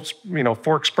tiny little,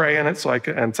 fork spray in it so I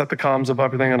can and set the comms of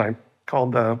everything. And I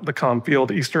called the comm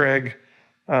field Easter egg.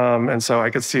 And so I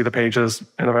could see the pages.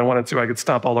 And if I wanted to, I could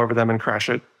stomp all over them and crash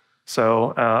it.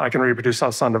 So I can reproduce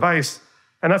this on device.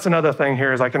 And that's another thing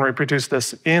here is I can reproduce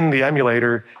this in the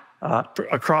emulator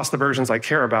across the versions I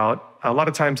care about. A lot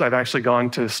of times I've actually gone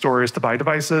to stores to buy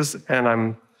devices, and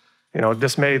I'm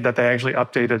dismayed that they actually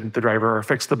updated the driver or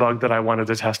fixed the bug that I wanted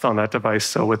to test on that device.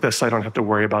 So with this, I don't have to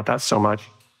worry about that so much.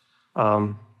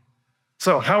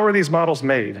 So how are these models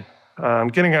made?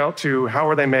 Getting out to how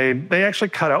are they made, they actually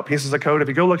cut out pieces of code. If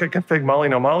you go look at config molly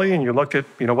no molly and you look at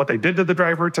what they did to the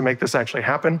driver to make this actually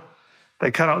happen, they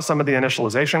cut out some of the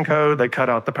initialization code, they cut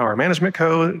out the power management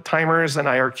code, timers and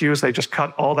IRQs, they just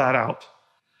cut all that out.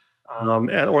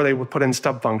 Or they would put in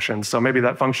stub functions. So maybe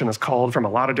that function is called from a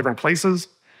lot of different places.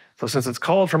 So since it's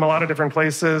called from a lot of different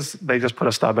places, they just put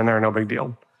a stub in there, no big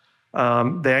deal.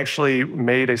 They actually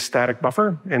made a static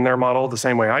buffer in their model the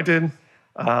same way I did.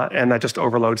 And that just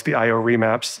overloads the IO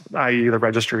remaps, i.e. the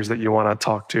registers that you want to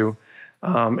talk to.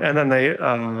 And then they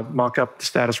mock up the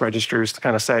status registers to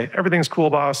kind of say, everything's cool,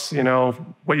 boss.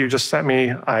 What you just sent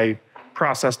me, I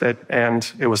processed it,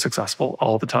 and it was successful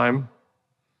all the time.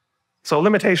 So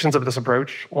limitations of this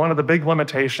approach. One of the big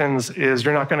limitations is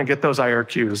you're not going to get those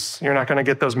IRQs. You're not going to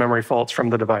get those memory faults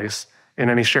from the device in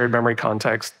any shared memory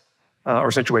context or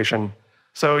situation.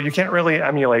 So you can't really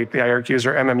emulate the IRQs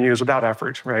or MMUs without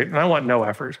effort, right? And I want no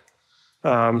effort. So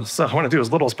I want to do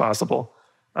as little as possible.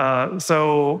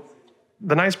 So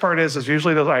the nice part is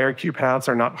usually those IRQ paths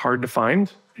are not hard to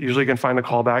find. Usually you can find the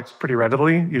callbacks pretty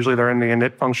readily. Usually they're in the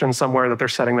init function somewhere that they're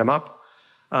setting them up.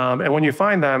 And when you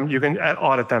find them, you can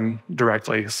audit them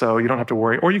directly. So you don't have to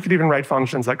worry. Or you could even write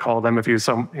functions that call them if you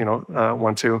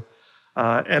want to.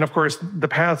 And of course, the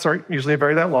paths aren't usually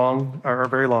very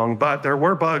long, but there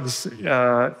were bugs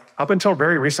up until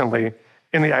very recently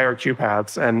in the IRQ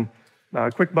paths. And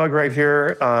a quick bug right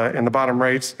here in the bottom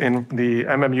right in the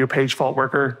MMU page fault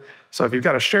worker. So if you've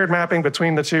got a shared mapping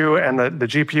between the two and the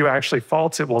GPU actually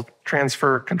faults, it will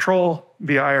transfer control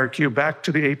via IRQ back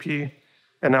to the AP.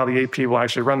 And now the AP will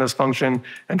actually run this function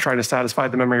and try to satisfy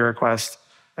the memory request.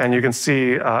 And you can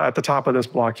see at the top of this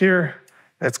block here,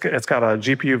 it's got a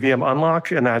GPU VM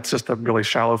unlock, and that's just a really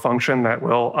shallow function that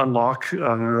will unlock, it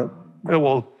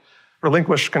will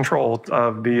relinquish control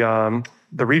of the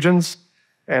regions.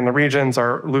 And the regions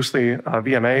are loosely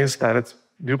VMAs that it's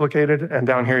duplicated. And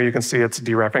down here, you can see it's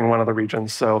dereffing one of the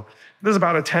regions. So this is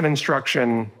about a 10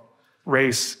 instruction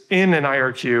race in an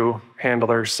IRQ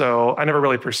handler. So I never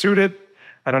really pursued it.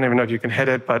 I don't even know if you can hit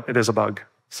it, but it is a bug.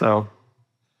 So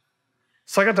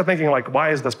I got to thinking, why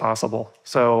is this possible?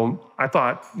 So I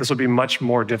thought this would be much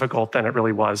more difficult than it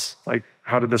really was.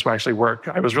 How did this actually work?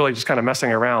 I was really just kind of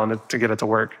messing around to get it to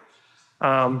work.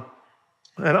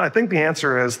 And I think the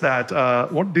answer is that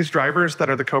these drivers that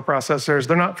are the coprocessors,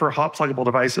 they're not for hot-pluggable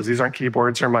devices. These aren't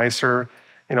keyboards or mice or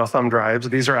thumb drives.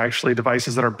 These are actually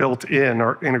devices that are built in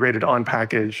or integrated on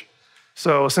package.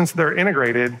 So since they're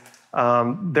integrated,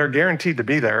 they're guaranteed to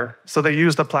be there. So they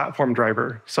used a platform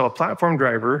driver. So a platform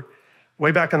driver,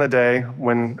 way back in the day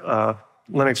when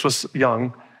Linux was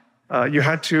young, you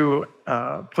had to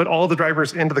put all the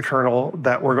drivers into the kernel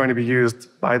that were going to be used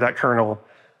by that kernel.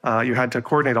 You had to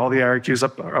coordinate all the IRQs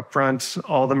up front,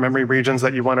 all the memory regions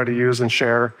that you wanted to use and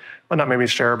share. Well, not maybe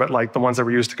share, but the ones that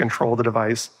were used to control the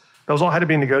device. Those all had to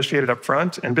be negotiated up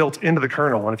front and built into the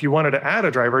kernel. And if you wanted to add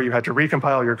a driver, you had to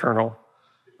recompile your kernel.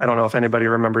 I don't know if anybody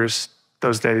remembers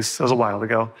those days. That was a while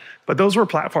ago. But those were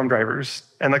platform drivers,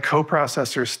 and the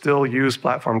coprocessors still use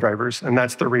platform drivers, and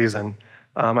that's the reason.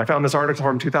 I found this article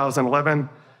from 2011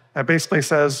 that basically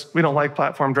says, we don't like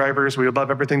platform drivers. We would love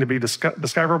everything to be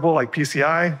discoverable like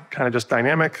PCI, kind of just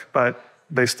dynamic, but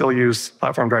they still use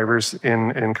platform drivers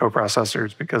in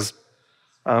coprocessors because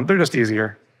they're just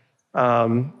easier.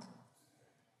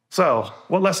 So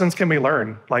what lessons can we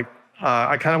learn? Like,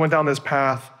 I kind of went down this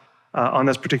path on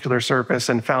this particular surface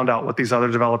and found out what these other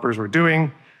developers were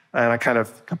doing. And I kind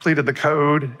of completed the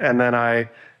code, and then I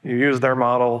used their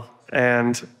model.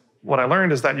 And what I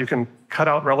learned is that you can cut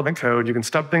out relevant code, you can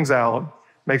stub things out,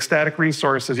 make static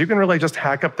resources. You can really just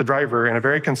hack up the driver in a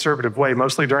very conservative way,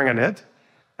 mostly during a init,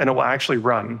 and it will actually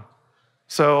run.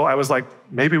 So I was like,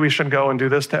 maybe we should go and do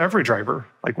this to every driver.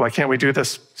 Like, why can't we do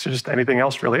this to just anything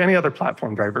else, really? Any other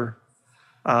platform driver.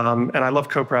 And I love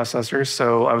coprocessors,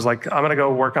 so I was like, I'm going to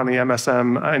go work on the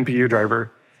MSM NPU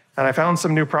driver. And I found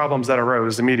some new problems that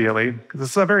arose immediately, because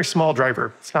it's a very small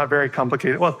driver. It's not very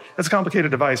complicated. Well, it's a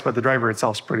complicated device, but the driver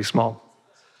itself is pretty small.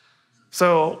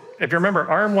 So if you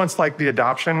remember, ARM wants like the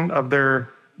adoption of their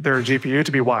GPU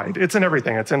to be wide. It's in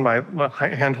everything. It's in my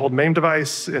handheld MAME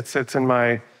device. It's in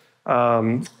my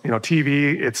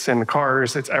TV. It's in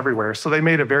cars. It's everywhere. So they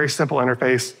made a very simple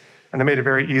interface, and they made it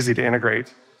very easy to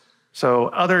integrate. So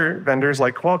other vendors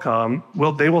like Qualcomm,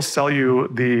 they will sell you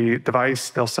the device,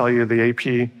 they'll sell you the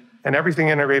AP, and everything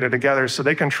integrated together. So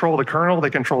they control the kernel, they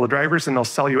control the drivers, and they'll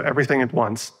sell you everything at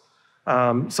once.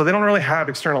 So they don't really have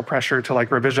external pressure to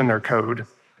like revision their code.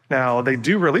 Now, they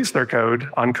do release their code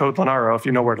on Code Lenaro if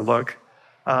you know where to look,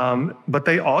 but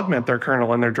they augment their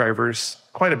kernel and their drivers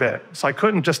quite a bit. So I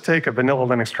couldn't just take a vanilla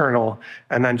Linux kernel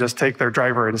and then just take their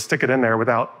driver and stick it in there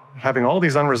without having all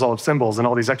these unresolved symbols and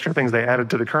all these extra things they added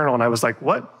to the kernel. And I was like,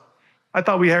 what? I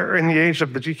thought we were in the age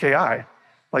of the GKI,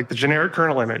 like the generic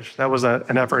kernel image. That was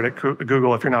an effort at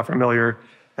Google, if you're not familiar.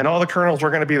 And all the kernels were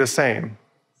going to be the same.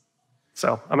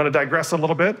 So I'm going to digress a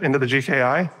little bit into the GKI.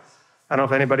 I don't know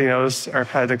if anybody knows or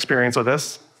had experience with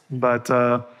this, but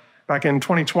back in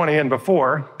 2020 and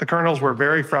before, the kernels were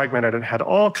very fragmented and had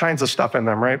all kinds of stuff in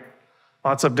them, right?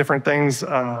 Lots of different things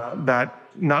that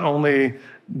not only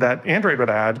that Android would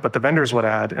add, but the vendors would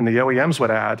add and the OEMs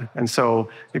would add. And so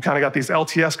you kind of got these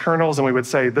LTS kernels, and we would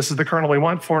say, this is the kernel we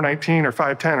want, 4.19 or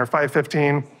 5.10 or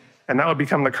 5.15, and that would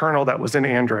become the kernel that was in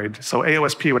Android. So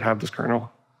AOSP would have this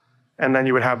kernel. And then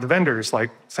you would have the vendors like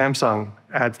Samsung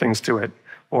add things to it,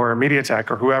 or MediaTek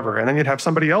or whoever. And then you'd have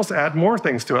somebody else add more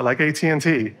things to it, like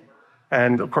AT&T.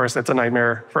 And of course, that's a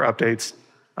nightmare for updates.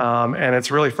 And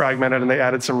it's really fragmented, and they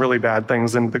added some really bad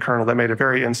things in the kernel that made it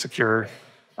very insecure.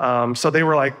 So they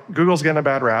were like, Google's getting a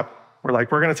bad rap. We're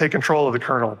like, we're going to take control of the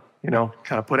kernel,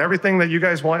 kind of put everything that you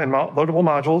guys want in loadable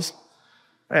modules,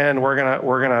 and we're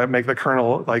gonna make the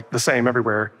kernel like the same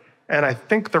everywhere. And I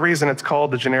think the reason it's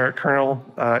called the generic kernel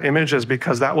image is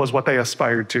because that was what they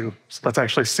aspired to. So let's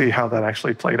actually see how that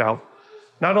actually played out.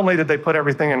 Not only did they put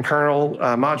everything in kernel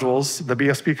modules, the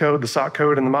BSP code, the SOC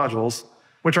code, and the modules,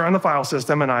 which are on the file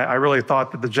system, and I really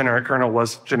thought that the generic kernel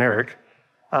was generic.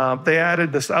 They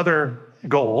added this other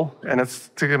goal, and it's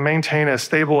to maintain a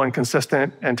stable and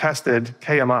consistent and tested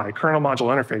KMI, kernel module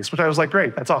interface, which I was like,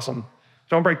 great, that's awesome.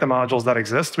 Don't break the modules that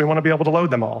exist. We want to be able to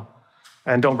load them all.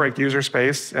 And don't break user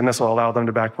space, and this will allow them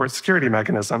to backport security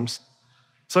mechanisms.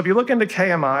 So if you look into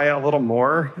KMI a little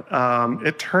more,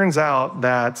 it turns out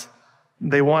that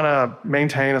they want to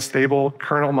maintain a stable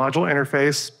kernel module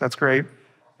interface. That's great.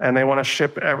 And they want to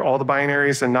ship all the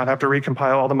binaries and not have to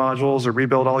recompile all the modules or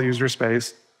rebuild all user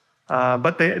space.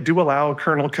 But they do allow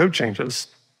kernel code changes.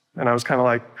 And I was kind of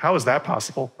like, how is that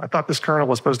possible? I thought this kernel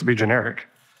was supposed to be generic.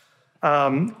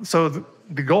 So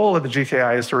the goal of the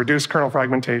GKI is to reduce kernel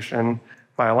fragmentation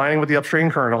by aligning with the upstream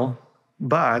kernel.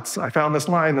 But I found this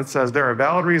line that says there are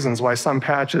valid reasons why some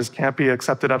patches can't be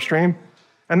accepted upstream,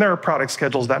 and there are product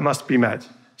schedules that must be met.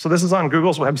 So this is on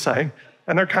Google's website,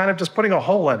 and they're kind of just putting a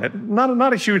hole in it.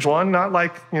 Not a huge one, not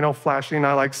like flashy,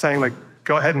 not like saying like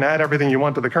go ahead and add everything you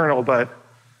want to the kernel, but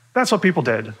that's what people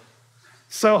did.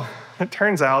 So it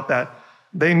turns out that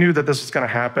they knew that this was going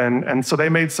to happen, and so they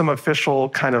made some official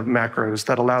kind of macros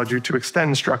that allowed you to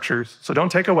extend structures. So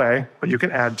don't take away, but you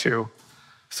can add to.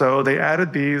 So they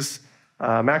added these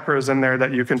macros in there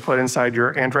that you can put inside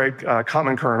your Android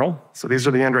common kernel. So these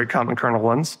are the Android common kernel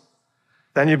ones.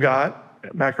 Then you've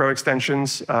got macro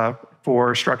extensions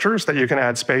for structures that you can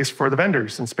add space for the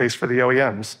vendors and space for the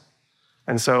OEMs.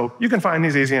 And so you can find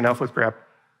these easy enough with grep.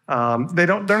 They're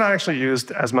not actually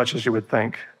used as much as you would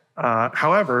think.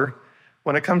 However,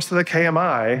 when it comes to the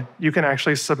KMI, you can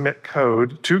actually submit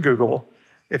code to Google.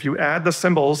 If you add the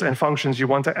symbols and functions you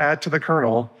want to add to the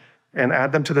kernel and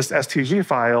add them to this STG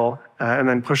file and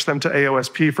then push them to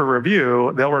AOSP for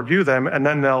review, they'll review them, and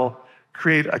then they'll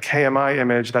create a KMI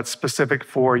image that's specific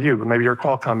for you. Maybe you're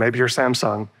Qualcomm, maybe you're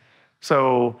Samsung.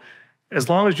 So as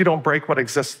long as you don't break what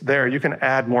exists there, you can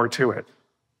add more to it.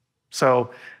 So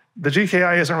the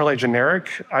GKI isn't really generic.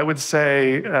 I would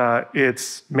say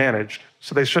it's managed.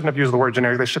 So they shouldn't have used the word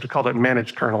generic. They should have called it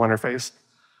managed kernel interface.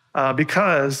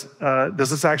 because does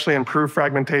this actually improve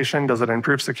fragmentation? Does it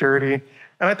improve security?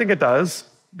 And I think it does,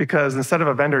 because instead of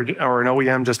a vendor or an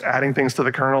OEM just adding things to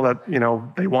the kernel that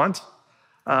they want,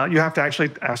 you have to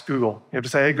actually ask Google. You have to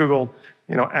say, hey, Google,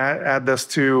 add this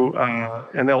to,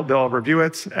 and they'll review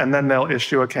it, and then they'll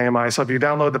issue a KMI. So if you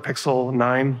download the Pixel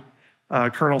 9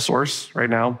 kernel source right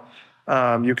now,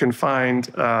 you can find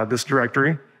this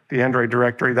directory, the Android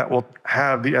directory, that will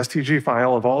have the STG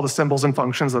file of all the symbols and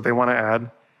functions that they want to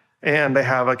add. And they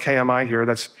have a KMI here.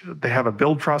 They have a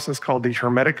build process called the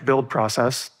hermetic build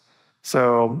process.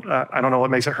 So I don't know what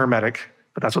makes it hermetic,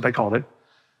 but that's what they called it.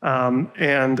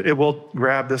 And it will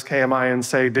grab this KMI and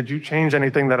say, did you change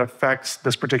anything that affects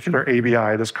this particular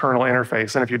ABI, this kernel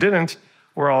interface? And if you didn't,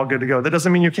 we're all good to go. That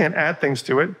doesn't mean you can't add things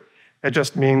to it. It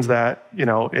just means that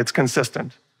it's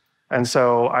consistent. And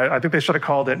so I think they should have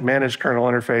called it managed kernel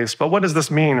interface. But what does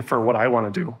this mean for what I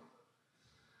want to do?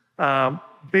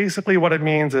 Basically, what it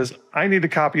means is I need to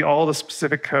copy all the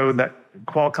specific code that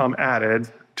Qualcomm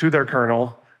added to their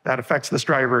kernel that affects this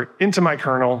driver into my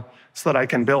kernel so that I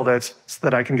can build it, so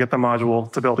that I can get the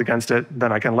module to build against it,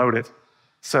 then I can load it.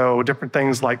 So different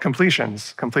things like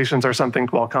completions. Completions are something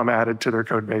Qualcomm added to their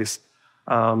code base.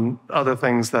 Other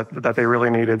things that they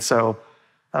really needed. So,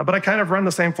 but I kind of run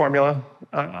the same formula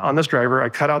on this driver. I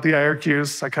cut out the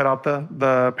IRQs, I cut out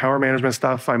the power management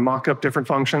stuff, I mock up different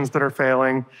functions that are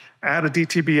failing, add a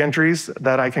DTB entries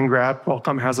that I can grab.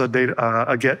 Qualcomm has a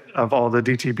Git of all the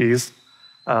DTBs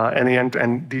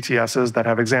and DTSs that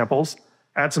have examples.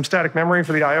 Add some static memory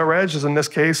for the IO regs. In this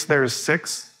case, there's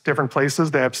 6 different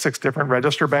places. They have 6 different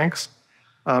register banks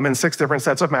and 6 different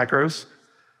sets of macros.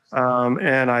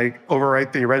 And I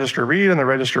overwrite the register read and the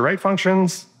register write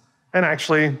functions. And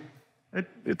actually,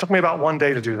 it took me about 1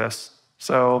 day to do this.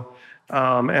 So,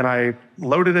 and I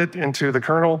loaded it into the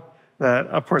kernel. That,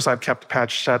 of course, I've kept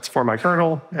patch sets for my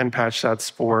kernel and patch sets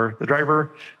for the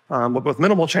driver. But with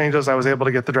minimal changes, I was able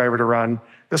to get the driver to run.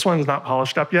 This one's not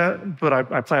polished up yet, but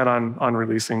I plan on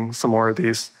releasing some more of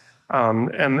these.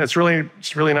 And it's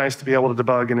really nice to be able to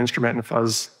debug and instrument and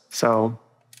fuzz. So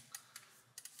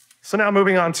now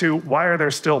moving on to why are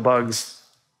there still bugs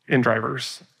in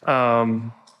drivers?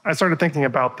 I started thinking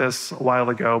about this a while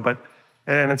ago,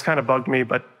 and it's kind of bugged me,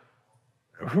 but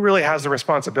who really has the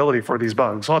responsibility for these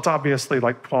bugs? Well, it's obviously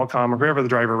like Qualcomm or whoever the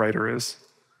driver writer is.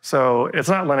 So it's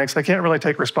not Linux. They can't really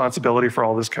take responsibility for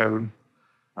all this code.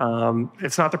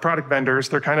 It's not the product vendors.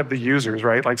 They're kind of the users,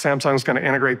 right? Like Samsung's going to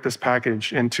integrate this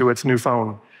package into its new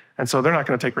phone. And so they're not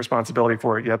going to take responsibility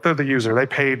for it yet. They're the user. They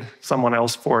paid someone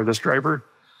else for this driver.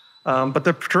 But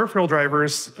the peripheral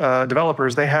drivers,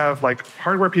 developers, they have like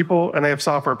hardware people and they have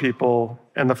software people.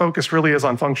 And the focus really is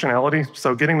on functionality.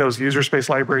 So getting those user space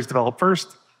libraries developed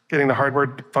first, getting the hardware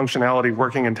functionality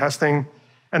working and testing.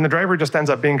 And the driver just ends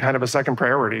up being kind of a second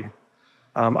priority.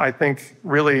 I think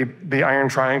really the iron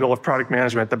triangle of product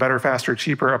management, the better, faster,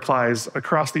 cheaper, applies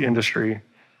across the industry,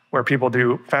 where people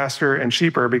do faster and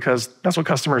cheaper because that's what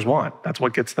customers want. That's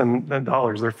what gets them the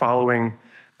dollars. They're following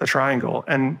the triangle.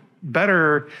 And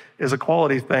better is a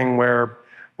quality thing where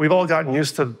we've all gotten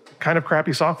used to kind of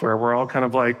crappy software. We're all kind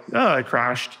of like, oh, it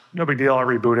crashed. No big deal, I'll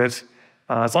reboot it.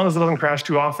 As long as it doesn't crash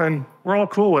too often, we're all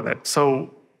cool with it.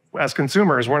 So as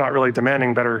consumers, we're not really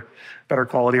demanding better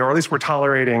quality, or at least we're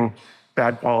tolerating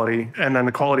bad quality. And then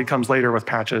the quality comes later with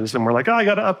patches. And we're like, oh, I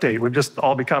got to update. We've just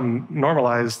all become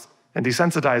normalized and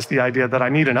desensitized to the idea that I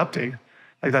need an update.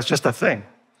 Like that's just a thing.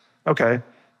 Okay.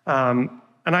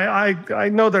 And I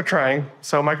know they're trying.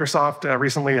 So Microsoft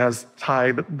recently has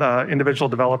tied the individual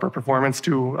developer performance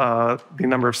to the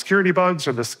number of security bugs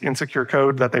or this insecure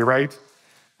code that they write,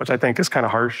 which I think is kind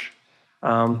of harsh.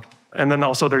 And then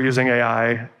also they're using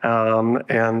AI.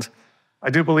 And I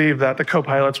do believe that the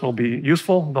co-pilots will be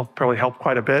useful. They'll probably help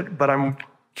quite a bit. But I'm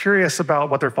curious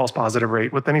about what their false positive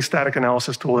rate. With any static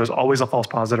analysis tool, there's always a false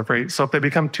positive rate. So if they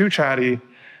become too chatty,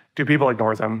 do people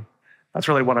ignore them? That's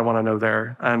really what I want to know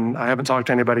there. And I haven't talked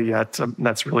to anybody yet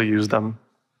that's really used them.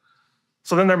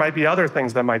 So then there might be other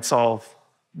things that might solve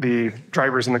the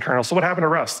drivers in the kernel. So what happened to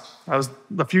Rust? I was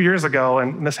a few years ago,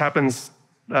 and this happens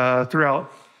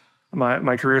throughout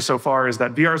my career so far, is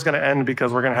that VR is going to end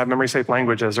because we're going to have memory-safe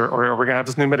languages, or we're going to have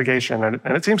this new mitigation, and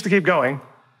it seems to keep going.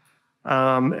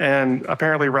 And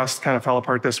apparently Rust kind of fell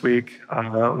apart this week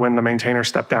when the maintainer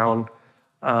stepped down,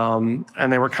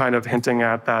 and they were kind of hinting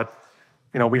at that,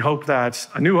 we hope that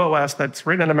a new OS that's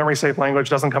written in a memory-safe language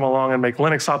doesn't come along and make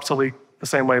Linux obsolete the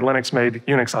same way Linux made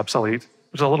Unix obsolete,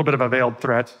 which is a little bit of a veiled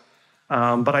threat.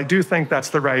 But I do think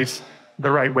that's the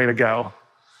right way to go.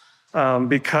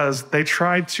 Because they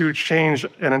tried to change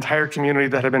an entire community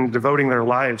that had been devoting their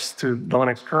lives to the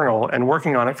Linux kernel and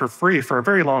working on it for free for a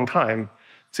very long time.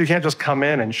 So you can't just come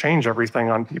in and change everything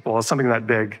on people. It's something that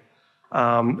big,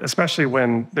 especially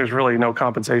when there's really no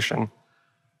compensation.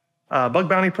 Bug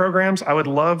bounty programs, I would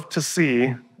love to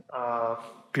see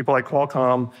people like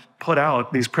Qualcomm put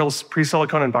out these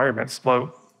pre-silicon environments,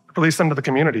 release them to the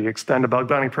community, extend a bug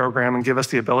bounty program, and give us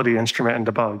the ability to instrument and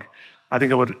debug. I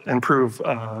think it would improve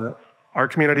our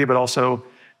community, but also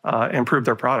improve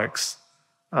their products.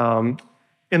 In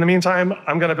the meantime,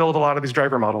 I'm going to build a lot of these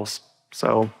driver models.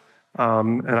 So,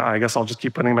 and I guess I'll just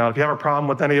keep putting them out. If you have a problem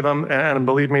with any of them, and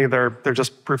believe me, they're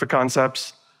just proof of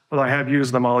concepts. But I have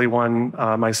used the Molly one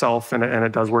myself, and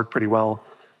it does work pretty well.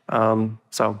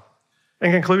 So,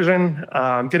 in conclusion,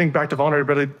 getting back to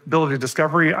vulnerability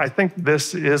discovery, I think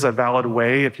this is a valid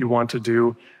way if you want to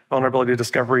do vulnerability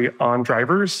discovery on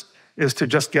drivers, is to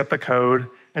just get the code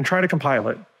and try to compile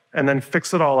it, and then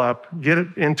fix it all up, get it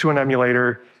into an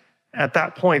emulator. At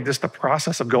that point, just the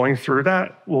process of going through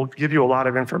that will give you a lot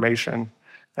of information,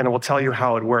 and it will tell you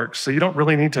how it works. So you don't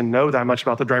really need to know that much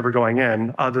about the driver going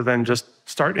in, other than just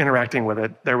start interacting with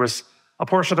it. There was a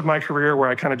portion of my career where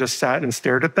I kind of just sat and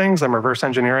stared at things. I'm reverse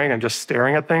engineering and just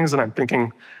staring at things, and I'm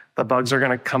thinking the bugs are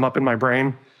going to come up in my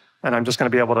brain, and I'm just going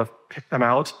to be able to pick them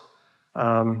out.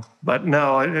 But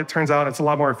no, it turns out it's a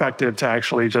lot more effective to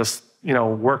actually just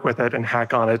work with it and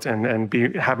hack on it and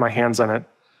have my hands in it.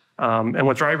 And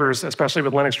with drivers, especially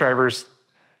with Linux drivers,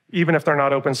 even if they're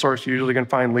not open source, you usually can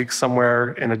find leaks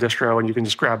somewhere in a distro, and you can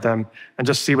just grab them and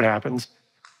just see what happens.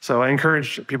 So I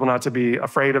encourage people not to be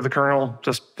afraid of the kernel.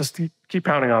 Just keep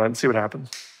pounding on it and see what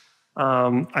happens.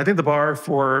 I think the bar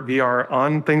for VR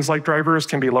on things like drivers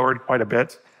can be lowered quite a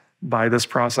bit by this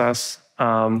process.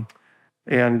 Yeah,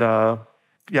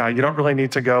 you don't really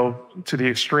need to go to the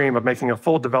extreme of making a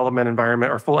full development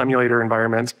environment or full emulator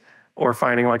environment, or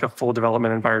finding like a full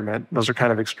development environment. Those are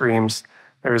kind of extremes.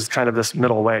 There's kind of this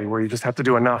middle way where you just have to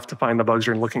do enough to find the bugs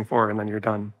you're looking for, and then you're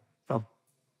done. So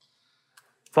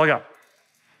that's all I got.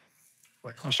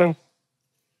 Question?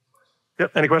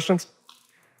 Yep, any questions?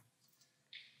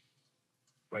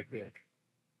 Right there.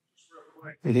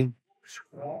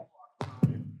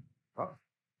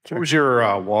 What was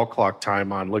your wall clock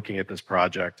time on looking at this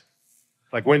project?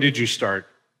 Like, when did you start?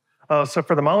 So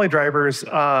for the Molly drivers,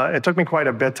 it took me quite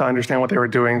a bit to understand what they were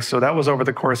doing. So that was over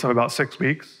the course of about 6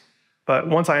 weeks. But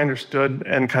once I understood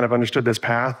and kind of understood this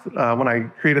path, when I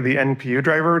created the NPU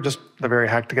driver, just the very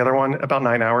hacked together one, about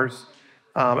 9 hours.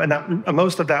 And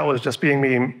most of that was just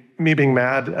me being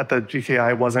mad at the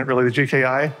GKI wasn't really the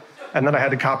GKI. And then I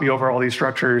had to copy over all these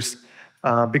structures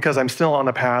because I'm still on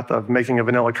the path of making a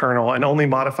vanilla kernel and only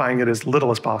modifying it as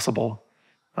little as possible.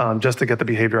 Just to get the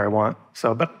behavior I want.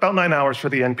 So about 9 hours for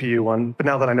the NPU one, but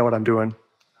now that I know what I'm doing.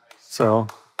 So,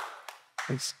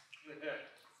 thanks.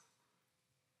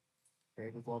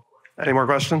 Any more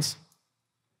questions?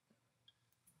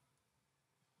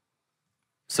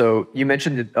 So you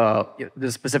mentioned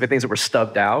the specific things that were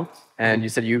stubbed out, and you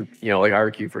said like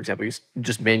IRQ, for example, you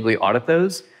just manually audit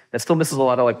those. That still misses a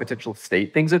lot of like potential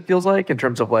state things, it feels like, in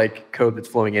terms of like code that's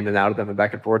flowing in and out of them and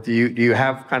back and forth. Do you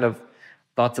have kind of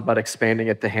thoughts about expanding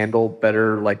it to handle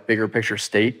better, like bigger picture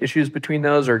state issues between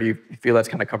those, or do you feel that's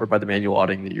kind of covered by the manual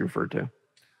auditing that you referred to?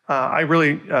 I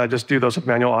really just do those with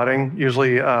manual auditing.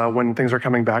 Usually when things are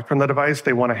coming back from the device,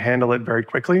 they want to handle it very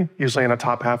quickly, usually in a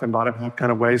top half and bottom half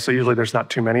kind of way. So usually there's not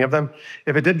too many of them.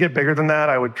 If it did get bigger than that,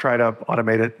 I would try to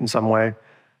automate it in some way.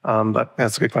 But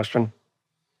that's a good question.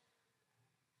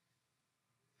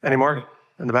 Any more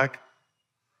in the back?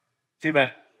 Too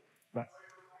bad.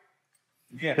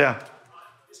 Yeah.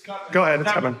 Go ahead,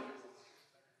 it's coming.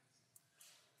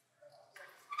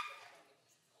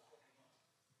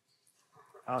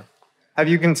 Have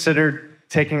you considered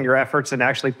taking your efforts and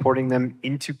actually porting them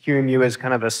into QEMU as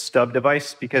kind of a stub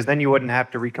device? Because then you wouldn't have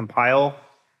to recompile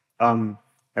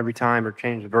every time or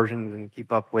change the versions and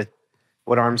keep up with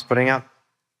what ARM's putting out?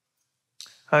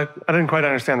 I didn't quite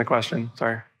understand the question,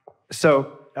 sorry.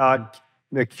 So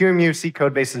the QEMU C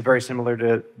code base is very similar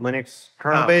to Linux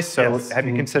kernel base. So yes. have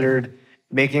you considered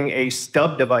making a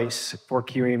stub device for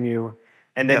QEMU,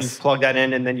 and then you plug that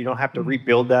in, and then you don't have to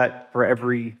rebuild that for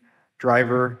every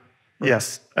driver?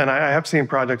 Yes, and I have seen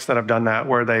projects that have done that,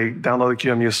 where they download the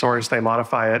QEMU source, they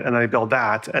modify it, and then they build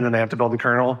that, and then they have to build the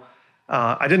kernel.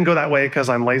 I didn't go that way because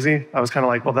I'm lazy. I was kind of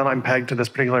like, well, then I'm pegged to this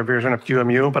particular version of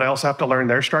QEMU, but I also have to learn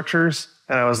their structures.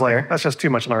 And I was like, that's just too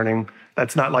much learning.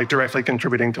 That's not like directly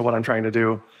contributing to what I'm trying to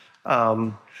do.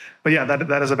 But yeah,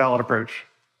 that is a valid approach.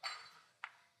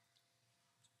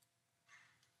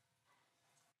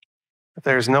 If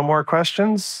there's no more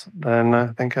questions, then I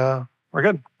think we're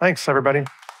good. Thanks, everybody.